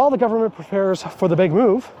 While the government prepares for the big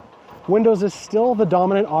move, Windows is still the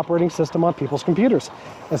dominant operating system on people's computers,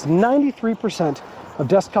 as 93% of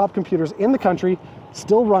desktop computers in the country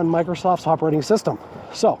still run Microsoft's operating system.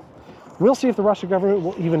 So, we'll see if the Russian government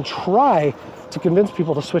will even try to convince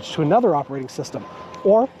people to switch to another operating system,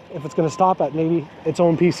 or if it's going to stop at maybe its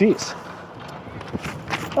own PCs.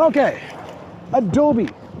 Okay, Adobe.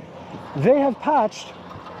 They have patched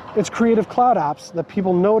its Creative Cloud apps that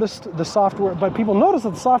people noticed that the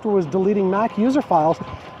software was deleting Mac user files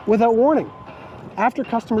without warning. After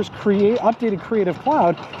customers updated Creative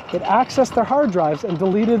Cloud, it accessed their hard drives and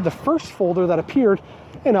deleted the first folder that appeared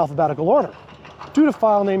in alphabetical order. Due to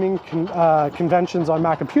file naming conventions on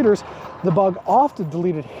Mac computers, the bug often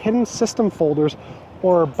deleted hidden system folders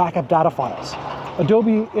or backup data files.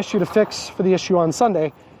 Adobe issued a fix for the issue on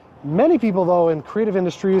Sunday. Many people, though, in creative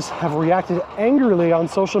industries have reacted angrily on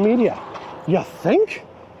social media. You think?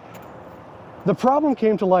 The problem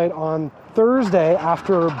came to light on Thursday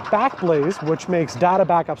after Backblaze, which makes data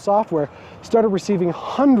backup software, started receiving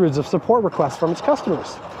hundreds of support requests from its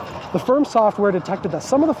customers. The firm's software detected that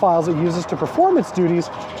some of the files it uses to perform its duties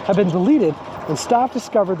had been deleted, and staff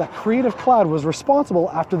discovered that Creative Cloud was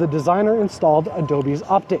responsible after the designer installed Adobe's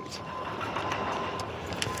update.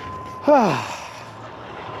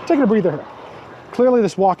 Taking a breather here. Clearly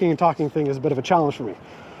this walking and talking thing is a bit of a challenge for me.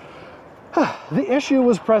 The issue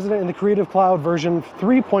was present in the Creative Cloud version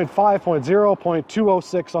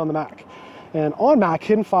 3.5.0.206 on the Mac. And on Mac,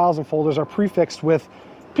 hidden files and folders are prefixed with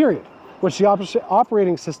period, which the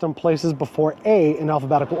operating system places before A in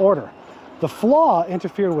alphabetical order. The flaw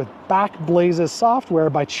interfered with Backblaze's software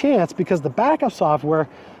by chance because the backup software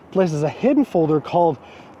places a hidden folder called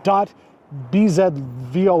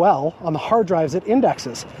 .bzvol on the hard drives it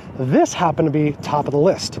indexes. This happened to be top of the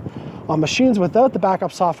list. On machines without the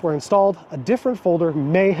backup software installed, a different folder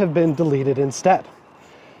may have been deleted instead.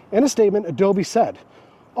 In a statement, Adobe said,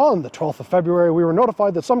 "On the 12th of February, we were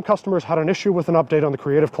notified that some customers had an issue with an update on the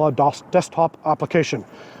Creative Cloud desktop application.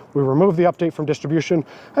 We removed the update from distribution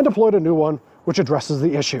and deployed a new one which addresses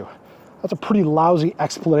the issue. That's a pretty lousy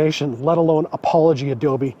explanation, let alone apology,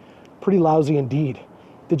 Adobe. Pretty lousy indeed.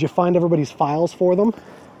 Did you find everybody's files for them?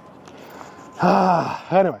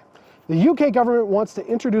 Anyway, the UK government wants to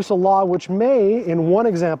introduce a law which may, in one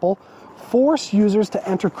example, force users to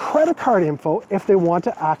enter credit card info if they want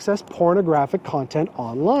to access pornographic content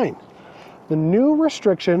online. The new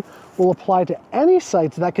restriction will apply to any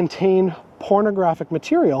sites that contain pornographic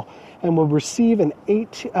material and would receive an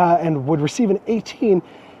 18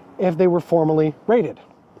 if they were formally rated.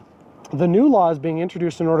 The new law is being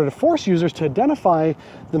introduced in order to force users to identify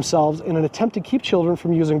themselves in an attempt to keep children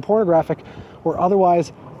from using pornographic or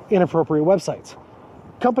otherwise inappropriate websites.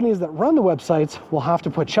 Companies that run the websites will have to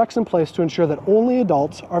put checks in place to ensure that only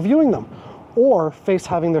adults are viewing them or face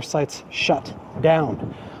having their sites shut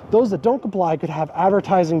down. Those that don't comply could have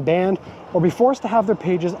advertising banned or be forced to have their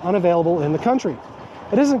pages unavailable in the country.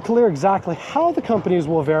 It isn't clear exactly how the companies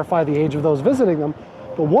will verify the age of those visiting them,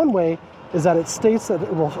 but one way is that it states that,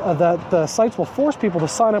 that the sites will force people to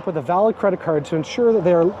sign up with a valid credit card to ensure that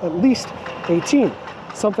they are at least 18,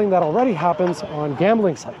 something that already happens on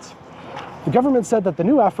gambling sites. The government said that the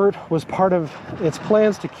new effort was part of its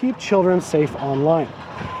plans to keep children safe online.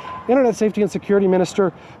 Internet Safety and Security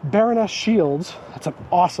Minister Baroness Shields, that's an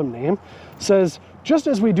awesome name, says, just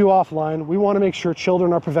as we do offline, we want to make sure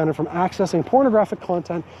children are prevented from accessing pornographic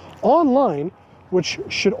content online, which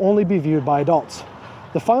should only be viewed by adults.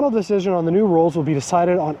 The final decision on the new rules will be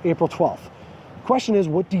decided on April 12th. The question is,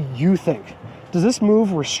 what do you think? Does this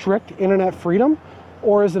move restrict internet freedom,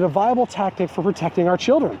 or is it a viable tactic for protecting our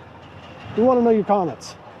children? We want to know your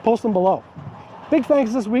comments. Post them below. Big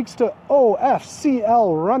thanks this week to OFCL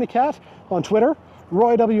Runnycat on Twitter,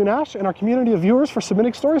 Roy W. Nash, and our community of viewers for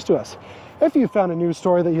submitting stories to us. If you found a news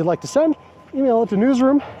story that you'd like to send, email it to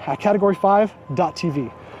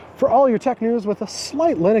newsroom@category5.tv. For all your tech news with a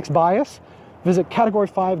slight Linux bias, visit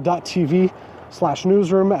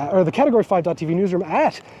category5.tv/newsroom or the category5.tv newsroom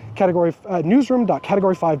at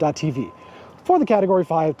newsroom.category5.tv. For the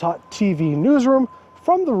category5.tv newsroom,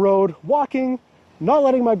 from the road, walking, not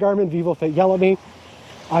letting my Garmin VivoFit yell at me,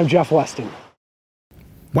 I'm Jeff Weston.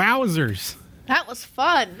 Wowzers. That was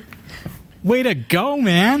fun. Way to go,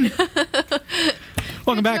 man.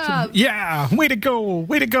 Welcome back job. to... Yeah, way to go.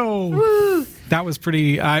 Way to go. Woo. That was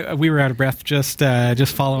pretty... we were out of breath just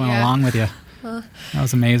following along with you. That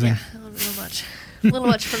was amazing. Yeah, a little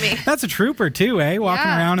much for me. That's a trooper, too, eh? Walking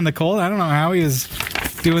around in the cold. I don't know how he was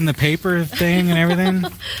doing the paper thing and everything.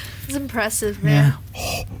 It's impressive, man.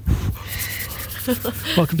 Yeah.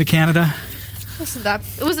 Welcome to Canada.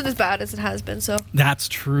 It wasn't as bad as it has been, so. That's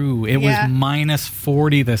true. It was minus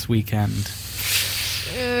 40 this weekend.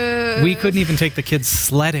 We couldn't even take the kids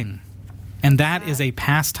sledding. And that is a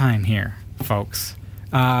pastime here, folks.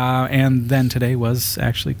 And then today was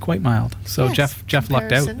actually quite mild. So yes, Jeff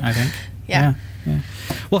lucked out, I think. Yeah.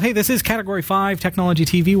 Well, hey, this is Category 5 Technology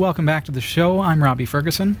TV. Welcome back to the show. I'm Robbie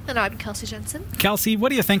Ferguson. And I'm Kelsey Jensen. Kelsey, what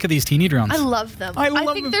do you think of these teeny drones? I love them. I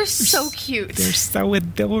think them. they're so cute. They're so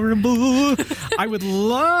adorable. I would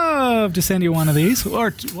love to send you one of these. Or,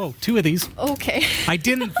 two of these. Okay. I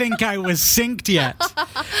didn't think I was synced yet.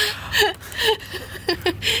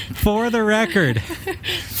 For the record.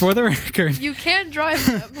 You can drive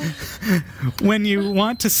them. When you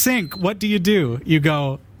want to sync, what do? You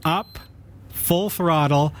go up, full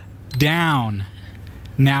throttle, down.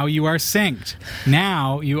 Now you are synced.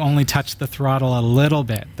 Now you only touch the throttle a little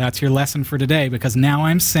bit. That's your lesson for today, because now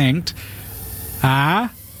I'm synced. I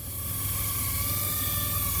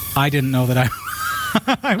didn't know that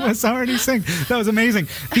I was already synced. That was amazing.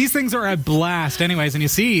 These things are a blast anyways, and you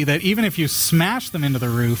see that even if you smash them into the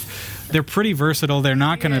roof, they're pretty versatile. They're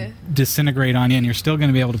not going to disintegrate on you, and you're still going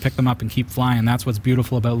to be able to pick them up and keep flying. That's what's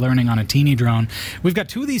beautiful about learning on a teeny drone. We've got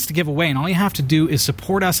 2 of these to give away, and all you have to do is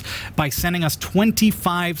support us by sending us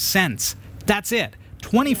 25 cents. That's it.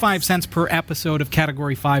 25 cents per episode of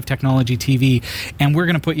Category 5 Technology TV, and we're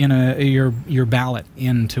going to put you in your ballot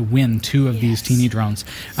in to win 2 of these teeny drones.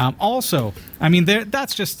 Also, I mean,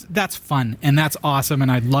 that's fun, and that's awesome,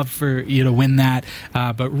 and I'd love for you to win that.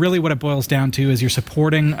 But really what it boils down to is you're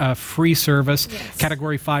supporting a free service. Yes.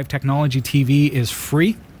 Category 5 Technology TV is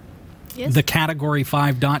free. Yes. The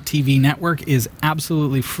Category5.tv network is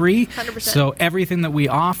absolutely free. 100%. So everything that we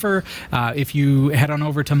offer, if you head on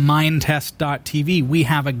over to mindtest.tv, we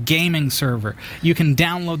have a gaming server. You can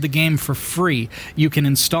download the game for free. You can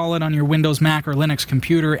install it on your Windows, Mac, or Linux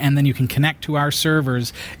computer, and then you can connect to our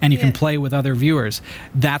servers, and you can play with other viewers.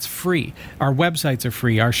 That's free. Our websites are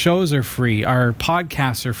free. Our shows are free. Our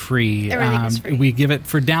podcasts are free. Everything is free. We give it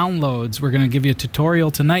for downloads. We're going to give you a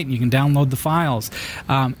tutorial tonight, and you can download the files.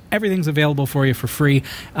 Everything's everything's available for you for free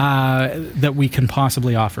that we can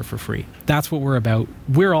possibly offer for free. That's what we're about.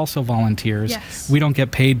 We're also volunteers. Yes. We don't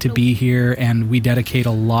get paid to be here, and we dedicate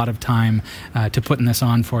a lot of time to putting this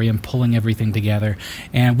on for you and pulling everything together.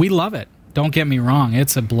 And we love it. Don't get me wrong,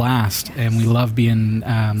 it's a blast, and we love being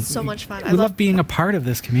so much fun. We love being a part of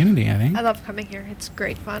this community, I think. I love coming here. It's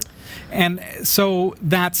great fun. And so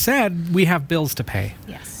that said, we have bills to pay.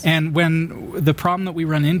 Yes. And when the problem that we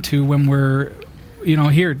run into when we're,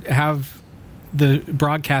 here, have the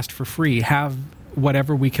broadcast for free, have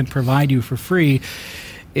whatever we can provide you for free,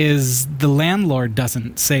 is the landlord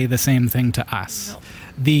doesn't say the same thing to us. No.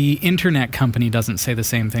 The internet company doesn't say the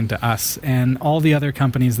same thing to us, and all the other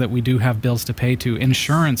companies that we do have bills to pay to.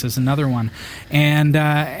 Insurance is another one.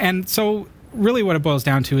 And so really what it boils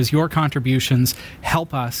down to is your contributions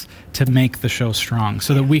help us to make the show strong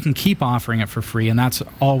so that we can keep offering it for free, and that's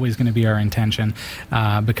always going to be our intention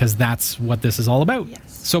because that's what this is all about. Yes.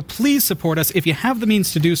 So please support us. If you have the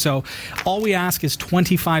means to do so, all we ask is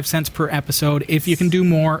 25 cents per episode. If you can do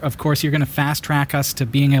more, of course, you're going to fast track us to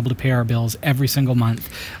being able to pay our bills every single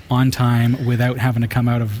month on time without having to come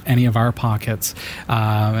out of any of our pockets.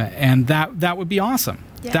 And that would be awesome.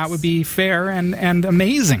 Yes. That would be fair and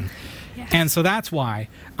amazing. Yes. And so that's why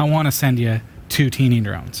I want to send you 2 teeny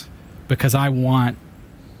drones, because I want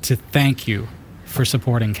to thank you for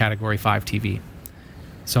supporting Category 5 TV.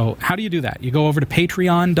 So how do you do that? You go over to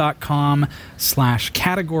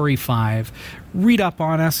patreon.com/category5, read up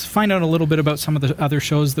on us, find out a little bit about some of the other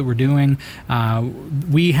shows that we're doing.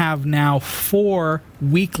 We have now 4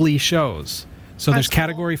 weekly shows. So there's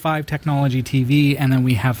Category 5 Technology TV, and then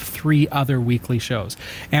we have 3 other weekly shows.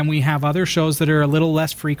 And we have other shows that are a little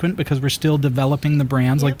less frequent because we're still developing the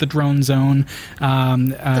brands, like the Drone Zone,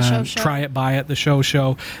 Show. Try It, Buy It, the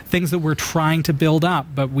Show, things that we're trying to build up,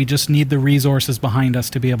 but we just need the resources behind us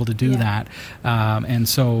to be able to do that.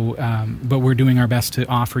 But we're doing our best to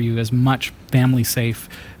offer you as much family-safe,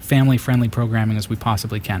 family-friendly programming as we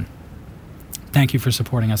possibly can. Thank you for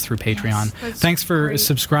supporting us through Patreon. Yes, thanks for great.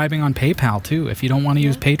 subscribing on PayPal, too. If you don't want to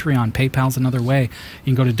use Patreon, PayPal's another way. You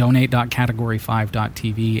can go to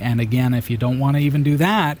donate.category5.tv. And again, if you don't want to even do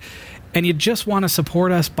that, and you just want to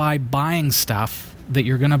support us by buying stuff that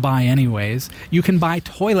you're going to buy anyways, you can buy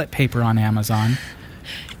toilet paper on Amazon.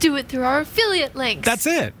 Do it through our affiliate links. That's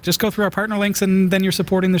it. Just go through our partner links, and then you're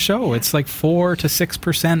supporting the show. Yeah. It's like 4 to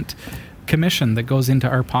 6% commission that goes into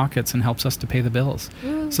our pockets and helps us to pay the bills.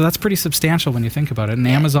 So that's pretty substantial when you think about it. And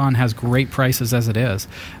Amazon has great prices as it is.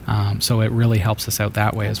 So it really helps us out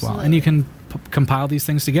that way as well. And you can compile these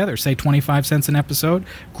things together. Say 25 cents an episode.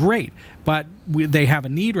 Great. But they have a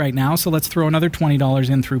need right now, so let's throw another $20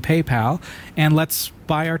 in through PayPal, and let's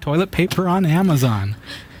buy our toilet paper on Amazon.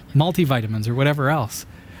 Multivitamins or whatever else.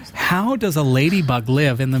 How does a ladybug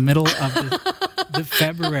live in the middle of the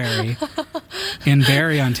February in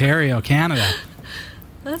Barrie, Ontario, Canada?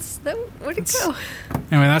 Where'd it go?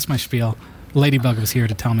 Anyway, that's my spiel. Ladybug was here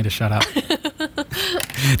to tell me to shut up.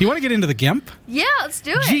 Do you want to get into the GIMP? Yeah, let's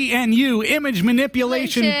do it. GNU Image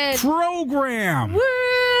Manipulation Manipulation. Program. Woo!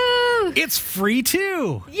 It's free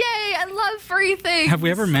too. Yay, I love free things. Have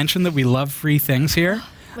we ever mentioned that we love free things here?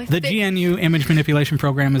 My The fa- GNU Image Manipulation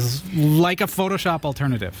Program is like a Photoshop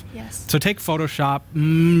alternative. Yes. So take Photoshop,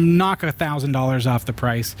 knock $1,000 off the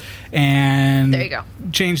price, and There you go.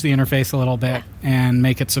 change the interface a little bit and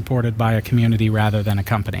make it supported by a community rather than a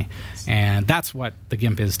company. And that's what the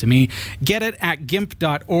GIMP is to me. Get it at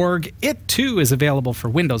gimp.org. It, too, is available for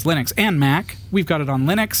Windows, Linux, and Mac. We've got it on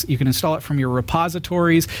Linux. You can install it from your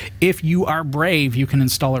repositories. If you are brave, you can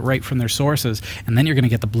install it right from their sources, and then you're going to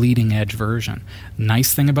get the bleeding edge version.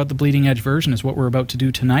 Nice thing about the bleeding edge version is what we're about to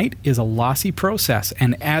do tonight is a lossy process,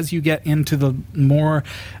 and as you get into the more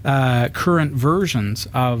current versions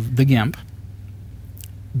of the GIMP,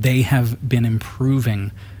 they have been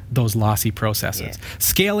improving those lossy processes.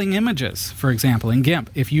 Scaling images, for example, in GIMP,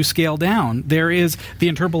 if you scale down, the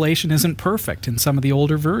interpolation isn't perfect in some of the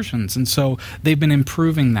older versions, and so they've been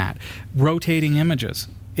improving that. Rotating images,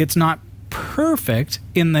 it's not perfect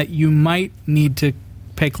in that you might need to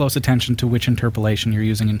pay close attention to which interpolation you're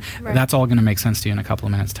using, and that's all going to make sense to you in a couple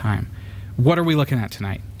of minutes' time. What are we looking at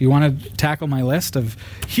tonight? You want to tackle my list of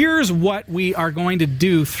here's what we are going to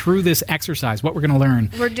do through this exercise, what we're going to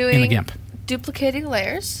learn We're doing in the GIMP. duplicating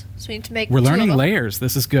layers. So we need to make We're 2 of learning them. layers.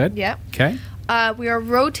 This is good. Yeah. Okay. We are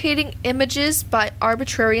rotating images by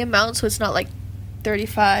arbitrary amounts, so it's not like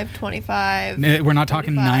 35, 25. We're not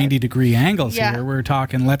talking 45. 90-degree angles Yeah. here. We're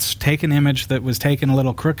talking let's take an image that was taken a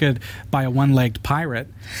little crooked by a one-legged pirate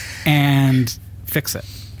and fix it.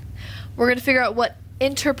 We're going to figure out what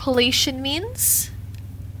interpolation means,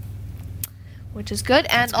 which is good,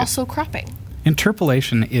 and good. also cropping.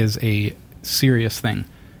 Interpolation is a serious thing.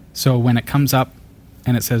 So when it comes up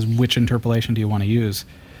and it says, which interpolation do you want to use?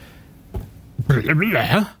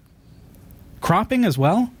 Cropping as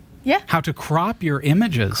well? Yeah. How to crop your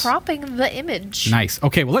images. Cropping the image. Nice.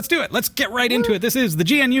 Okay, well, let's do it. Let's get right into it. This is the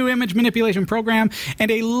GNU Image Manipulation Program,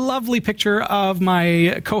 and a lovely picture of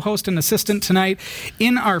my co-host and assistant tonight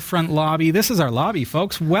in our front lobby. This is our lobby,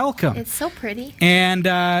 folks. Welcome. It's so pretty. And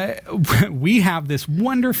we have this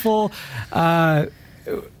wonderful, what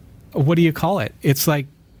do you call it? It's like,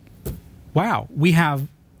 wow, we have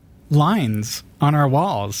lines on our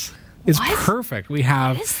walls. It's perfect. We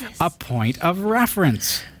have a point of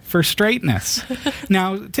reference for straightness.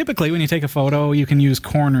 Now, typically when you take a photo, you can use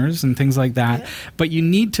corners and things like that, but you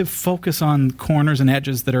need to focus on corners and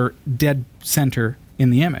edges that are dead center in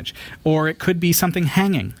the image. Or it could be something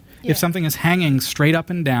hanging. If something is hanging straight up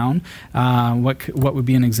and down, what would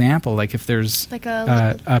be an example? Like if there's like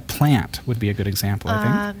a plant would be a good example,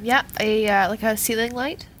 I think. Like a ceiling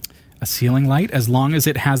light. A ceiling light, as long as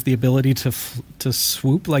it has the ability to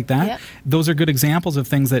swoop like that. Yep. Those are good examples of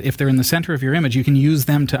things that if they're in the center of your image, you can use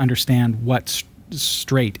them to understand what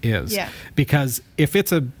straight is. Yeah. Because if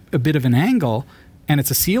it's a bit of an angle and it's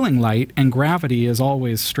a ceiling light and gravity is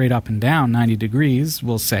always straight up and down 90 degrees,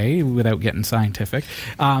 we'll say, without getting scientific,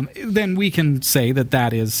 then we can say that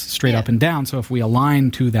that is straight up and down. So if we align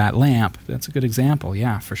to that lamp, that's a good example.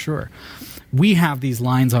 Yeah, for sure. We have these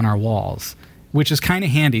lines on our walls, which is kind of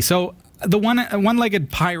handy. So the one-legged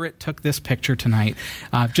pirate took this picture tonight,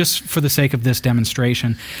 just for the sake of this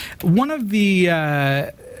demonstration. One of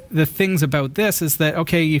the things about this is that,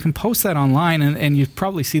 okay, you can post that online, and you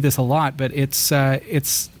probably see this a lot, but it's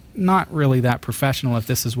not really that professional if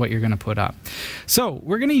this is what you're going to put up. So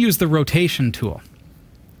we're going to use the rotation tool.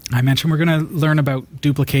 I mentioned we're going to learn about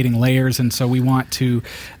duplicating layers, and so we want to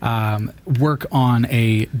work on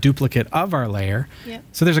a duplicate of our layer. Yep.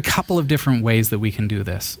 So there's a couple of different ways that we can do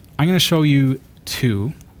this. I'm going to show you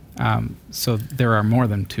two. So there are more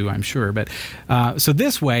than two, I'm sure. But so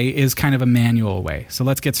this way is kind of a manual way. So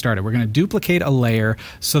let's get started. We're going to duplicate a layer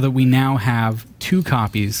so that we now have two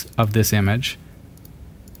copies of this image.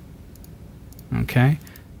 Okay.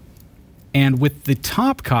 And with the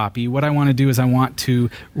top copy, what I want to do is I want to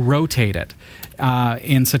rotate it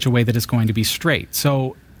in such a way that it's going to be straight.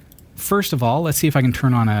 So first of all, let's see if I can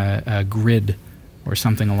turn on a grid or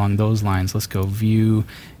something along those lines. Let's go view,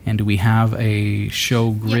 and do we have a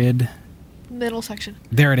show grid? Yep. Middle section.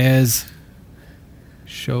 There it is.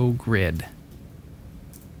 Show grid.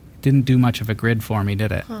 Didn't do much of a grid for me,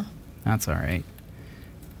 did it? Huh. That's all right.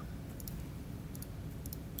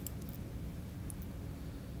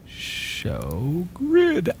 Show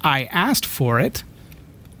grid. I asked for it.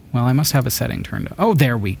 Well, I must have a setting turned on. Oh,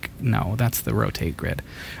 there we go. No, that's the rotate grid.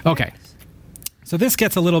 Okay. So this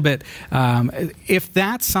gets a little bit, if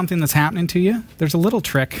that's something that's happening to you, there's a little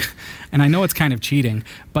trick, and I know it's kind of cheating,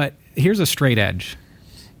 but here's a straight edge,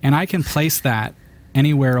 and I can place that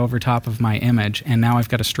anywhere over top of my image, and now I've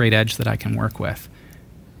got a straight edge that I can work with.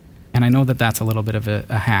 And I know that that's a little bit of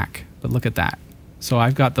a hack, but look at that. So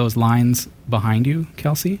I've got those lines behind you,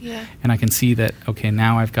 Kelsey, and I can see that, okay,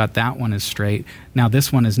 now I've got that one is straight. Now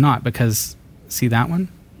this one is not, because see that one?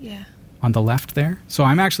 Yeah. On the left there? So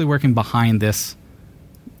I'm actually working behind this,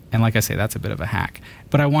 and like I say, that's a bit of a hack.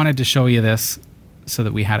 But I wanted to show you this so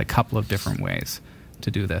that we had a couple of different ways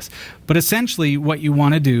to do this. But essentially what you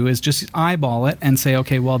want to do is just eyeball it and say,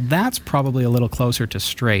 okay, well, that's probably a little closer to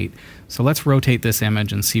straight. So let's rotate this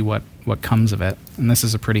image and see what comes of it. And this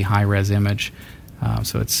is a pretty high-res image.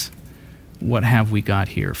 So it's, what have we got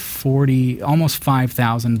here? 40, almost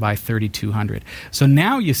 5,000 by 3,200. So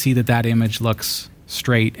now you see that image looks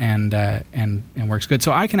straight and works good.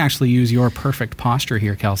 So I can actually use your perfect posture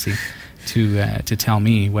here, Kelsey, to tell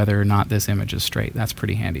me whether or not this image is straight. That's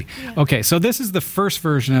pretty handy. Yeah. Okay, so this is the first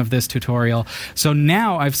version of this tutorial. So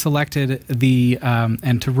now I've selected the,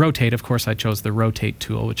 and to rotate, of course, I chose the rotate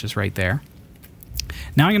tool, which is right there.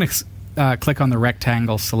 Now I'm going to click on the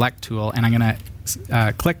rectangle select tool, and I'm going to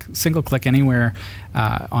single click anywhere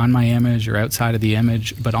on my image or outside of the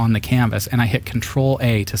image, but on the canvas, and I hit Control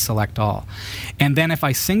A to select all. And then if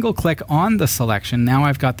I single click on the selection, now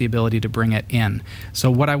I've got the ability to bring it in. So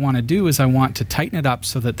what I want to do is I want to tighten it up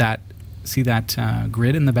so that see that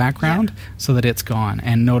grid in the background, so that it's gone.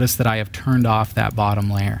 And notice that I have turned off that bottom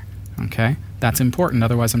layer. Okay, that's important,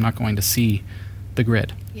 otherwise I'm not going to see the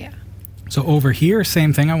grid. Yeah. So over here,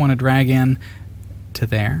 same thing, I want to drag in to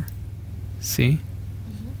there. See?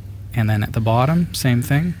 And then at the bottom, same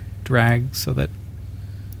thing. Drag so that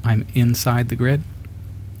I'm inside the grid.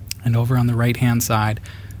 And over on the right-hand side,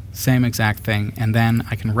 same exact thing. And then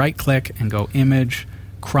I can right-click and go Image,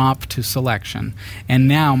 crop to selection, and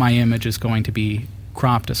now my image is going to be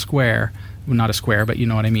cropped a square. Well, not a square, but you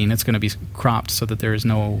know what I mean. It's going to be cropped so that there is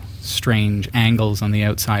no strange angles on the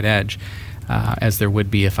outside edge, as there would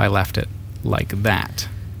be if I left it like that.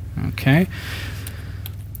 Okay.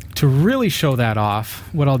 To really show that off,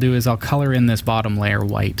 what I'll do is I'll color in this bottom layer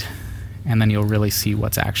white, and then you'll really see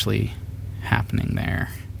what's actually happening there.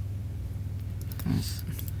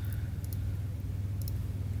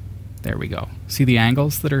 There we go. See the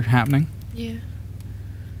angles that are happening? Yeah.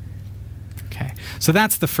 Okay. So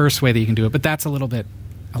that's the first way that you can do it, but that's a little bit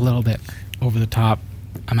over the top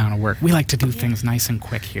amount of work. We like to do things nice and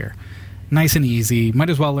quick here. Nice and easy. Might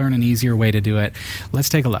as well learn an easier way to do it. Let's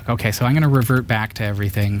take a look. Okay, so I'm going to revert back to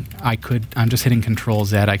everything. I'm just hitting Control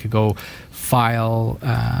Z. I could go File.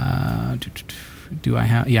 Do I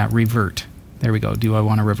have? Yeah, Revert. There we go. Do I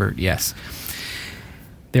want to revert? Yes.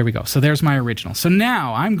 There we go. So there's my original. So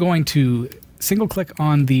now I'm going to single click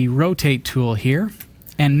on the Rotate tool here.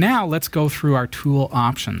 And now let's go through our tool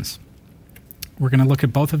options. We're going to look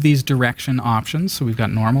at both of these direction options. So we've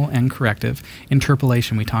got normal and corrective.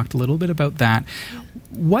 Interpolation, we talked a little bit about that.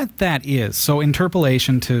 What that is, so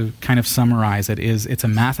interpolation, to kind of summarize it, is it's a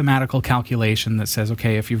mathematical calculation that says,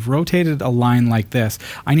 okay, if you've rotated a line like this,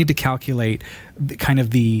 I need to calculate kind of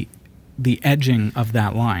the edging of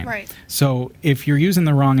that line. Right. So if you're using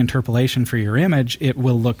the wrong interpolation for your image, it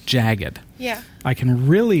will look jagged. Yeah. I can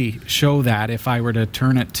really show that if I were to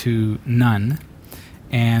turn it to none.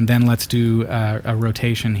 And then let's do a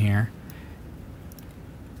rotation here.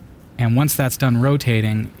 And once that's done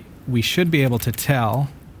rotating, we should be able to tell.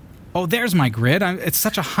 Oh, there's my grid. It's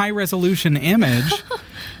such a high-resolution image.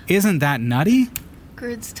 Isn't that nutty?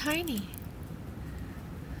 Grid's tiny.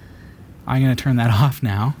 I'm going to turn that off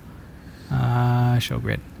now. Show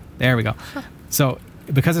grid. There we go. So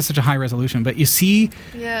because it's such a high resolution, but you see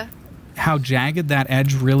how jagged that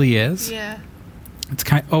edge really is? Yeah. It's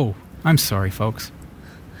oh, I'm sorry, folks.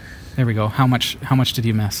 There we go. How much did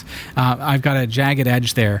you miss? I've got a jagged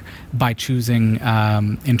edge there by choosing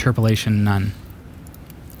interpolation none.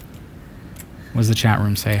 What does the chat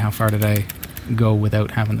room say? How far did I go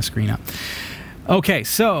without having the screen up? Okay,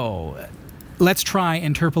 so let's try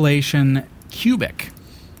interpolation cubic.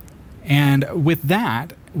 And with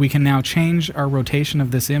that, we can now change our rotation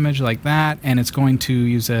of this image like that, and it's going to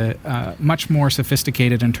use a much more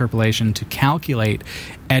sophisticated interpolation to calculate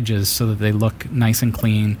edges so that they look nice and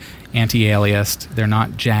clean, anti-aliased, they're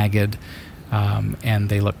not jagged, and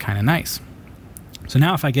they look kind of nice. So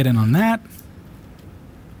now if I get in on that,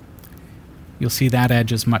 you'll see that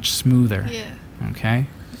edge is much smoother. Yeah. Okay?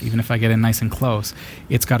 Even if I get in nice and close,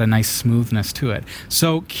 it's got a nice smoothness to it.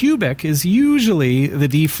 So cubic is usually the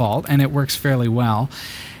default, and it works fairly well.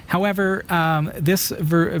 However, this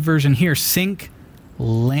version here, Sync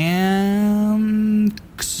Lanxos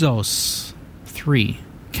 3,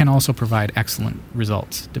 can also provide excellent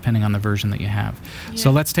results, depending on the version that you have. Yeah. So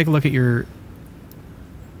let's take a look at your...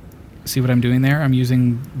 See what I'm doing there? I'm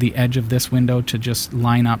using the edge of this window to just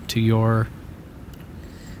line up to your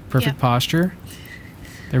perfect posture.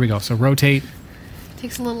 There we go. So rotate.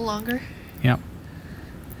 Takes a little longer. Yep.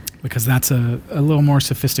 Because that's a little more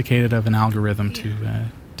sophisticated of an algorithm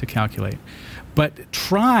to calculate. But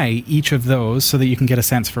try each of those so that you can get a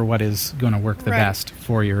sense for what is going to work the best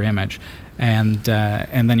for your image. And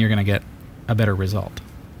then you're going to get a better result.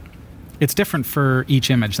 It's different for each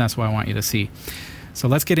image. That's what I want you to see. So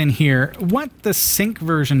let's get in here. What the Sync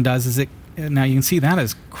version does is now you can see that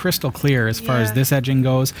is crystal clear as far as this edging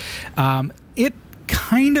goes. It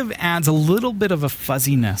kind of adds a little bit of a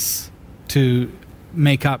fuzziness to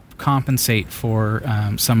compensate for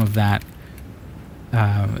some of that,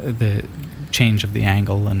 the change of the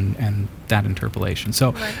angle and that interpolation.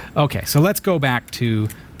 So, okay, so let's go back to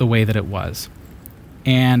the way that it was.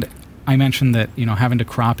 And I mentioned that, having to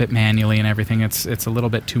crop it manually and everything, it's a little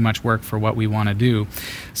bit too much work for what we want to do.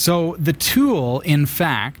 So the tool, in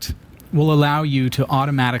fact, will allow you to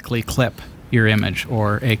automatically clip your image,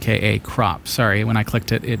 or aka crop. Sorry, when I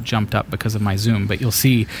clicked it, it jumped up because of my zoom. But you'll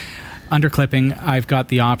see under clipping, I've got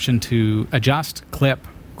the option to adjust, clip,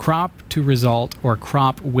 crop to result, or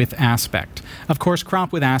crop with aspect. Of course,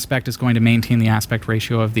 crop with aspect is going to maintain the aspect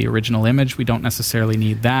ratio of the original image. We don't necessarily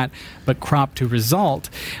need that. But crop to result,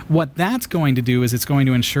 what that's going to do is it's going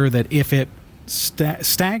to ensure that if it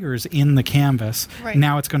staggers in the canvas,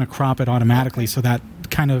 now it's going to crop it automatically. So that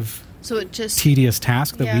kind of tedious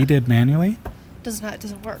task that we did manually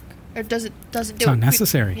doesn't work, or doesn't do it. It's not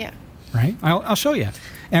necessary. Right? I'll show you.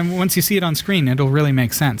 And once you see it on screen, it'll really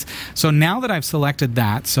make sense. So now that I've selected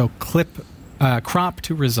that, so crop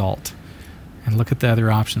to result, And look at the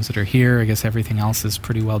other options that are here. I guess everything else is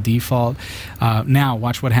pretty well default. Now,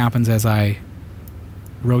 watch what happens as I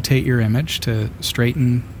rotate your image to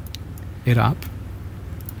straighten it up.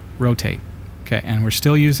 Rotate. Okay, and we're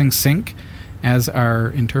still using sync as our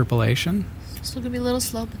interpolation. Still going to be a little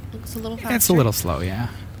slow, but looks a little faster. It's a little slow, yeah.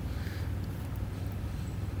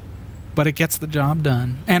 But it gets the job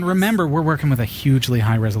done. And remember, we're working with a hugely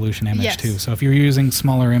high-resolution image, too. So if you're using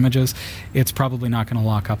smaller images, it's probably not going to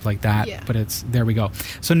lock up like that. Yeah. But it's there we go.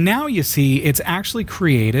 So now you see it's actually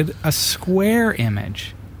created a square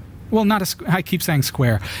image. Well, I keep saying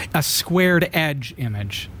square. A squared edge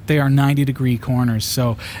image. They are 90-degree corners.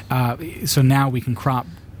 So now we can crop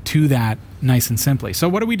to that nice and simply. So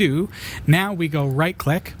what do? Now we go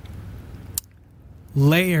right-click,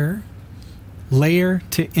 layer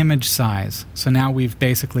to image size. So now we've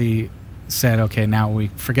basically said, okay, now we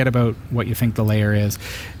forget about what you think the layer is.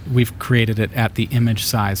 We've created it at the image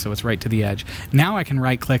size, so it's right to the edge. Now I can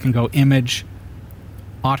right-click and go image,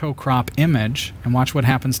 auto crop image, and watch what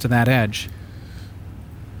happens to that edge.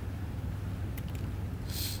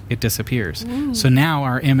 It disappears. Ooh. So now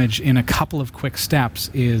our image, in a couple of quick steps,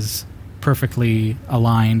 is perfectly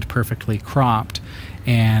aligned, perfectly cropped,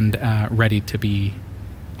 and ready to be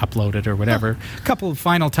uploaded or whatever. A couple of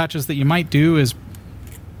final touches that you might do is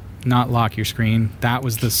not lock your screen. That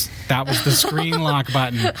was the screen lock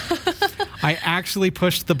button. I actually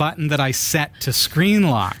pushed the button that I set to screen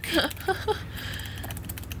lock,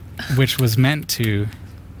 which was meant to.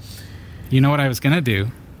 You know what I was going to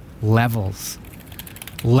do? Levels.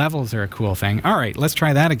 Levels are a cool thing. All right, let's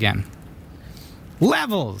try that again.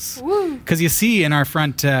 Levels, because you see in our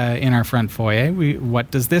front foyer,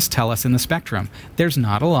 what does this tell us in the spectrum? There's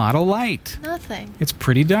not a lot of light. Nothing. It's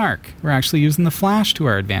pretty dark. We're actually using the flash to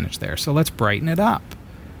our advantage there. So let's brighten it up.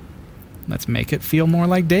 Let's make it feel more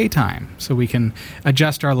like daytime. So we can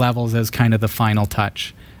adjust our levels as kind of the final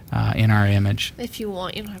touch in our image. If you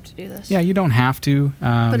want, you don't have to do this. Yeah, you don't have to.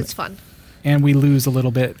 But it's fun. And we lose a little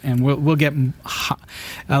bit, and we'll get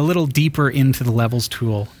a little deeper into the levels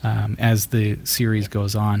tool as the series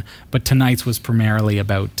goes on. But tonight's was primarily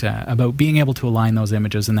about being able to align those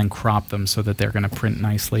images and then crop them so that they're going to print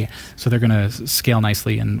nicely, so they're going to scale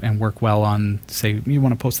nicely and work well on, say, you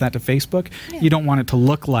want to post that to Facebook? Yeah. You don't want it to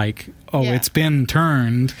look like, it's been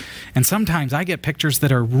turned. And sometimes I get pictures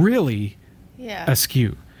that are really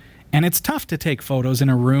askew. And it's tough to take photos in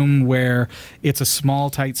a room where it's a small,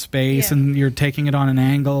 tight space and you're taking it on an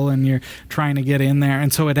angle and you're trying to get in there.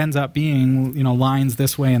 And so it ends up being, lines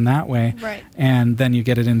this way and that way. Right. And then you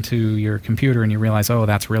get it into your computer and you realize,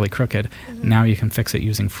 that's really crooked. Mm-hmm. Now you can fix it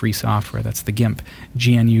using free software. That's the GIMP,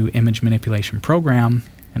 GNU Image Manipulation Program,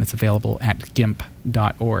 and it's available at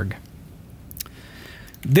gimp.org.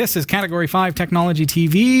 This is Category 5 Technology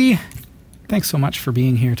TV. Thanks so much for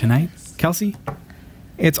being here tonight. Kelsey?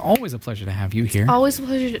 It's always a pleasure to have you here. Always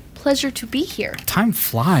a pleasure to be here. Time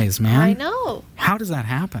flies, man. I know. How does that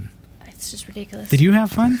happen? It's just ridiculous. Did you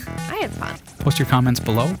have fun? I had fun. Post your comments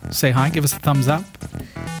below. Say hi. Give us a thumbs up.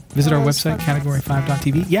 Visit our website,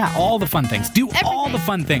 category5.tv. Yeah, all the fun things. Do everything. All the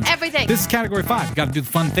fun things. Everything. This is Category 5. You got to do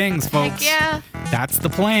the fun things, folks. Heck yeah. That's the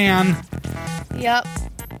plan. Yep.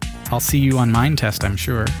 I'll see you on Mindtest, I'm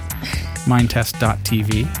sure.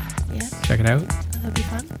 Mindtest.tv. Yeah. Check it out. That'll be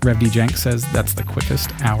fun. Rev D Jenks says that's the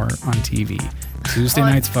quickest hour on TV. Tuesday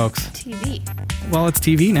nights, folks. TV. Well, it's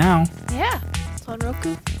TV now. Yeah. It's on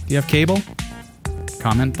Roku. Do you have cable?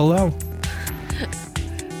 Comment below.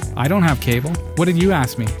 I don't have cable. What did you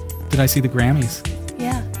ask me? Did I see the Grammys?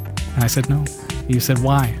 Yeah. And I said no. You said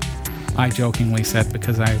why? I jokingly said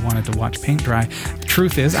because I wanted to watch paint dry. The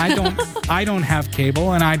truth is, I don't have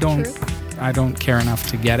cable, and I don't care enough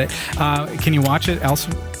to get it. Can you watch it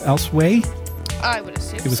elsewhere? I would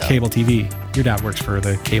assume it was cable TV. Your dad works for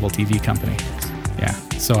the cable TV company. Yeah,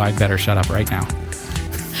 so I'd better shut up right now.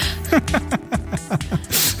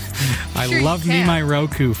 I love me my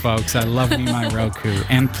Roku, folks. I love me my Roku.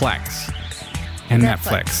 And Plex. And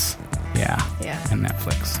Netflix. Yeah. And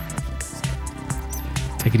Netflix.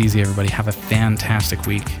 Take it easy, everybody. Have a fantastic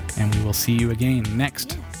week. And we will see you again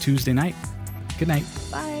next Tuesday night. Good night.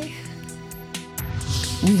 Bye.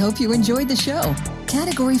 We hope you enjoyed the show.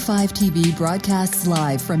 Category 5 TV broadcasts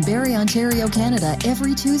live from Barrie, Ontario, Canada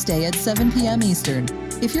every Tuesday at 7 p.m. Eastern.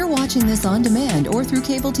 If you're watching this on demand or through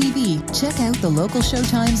cable TV, check out the local show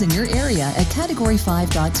times in your area at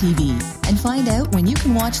category5.tv and find out when you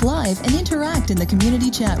can watch live and interact in the community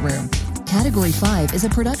chat room. Category 5 is a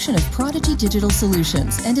production of Prodigy Digital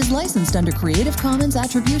Solutions and is licensed under Creative Commons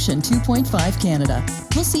Attribution 2.5 Canada.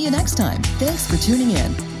 We'll see you next time. Thanks for tuning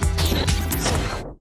in.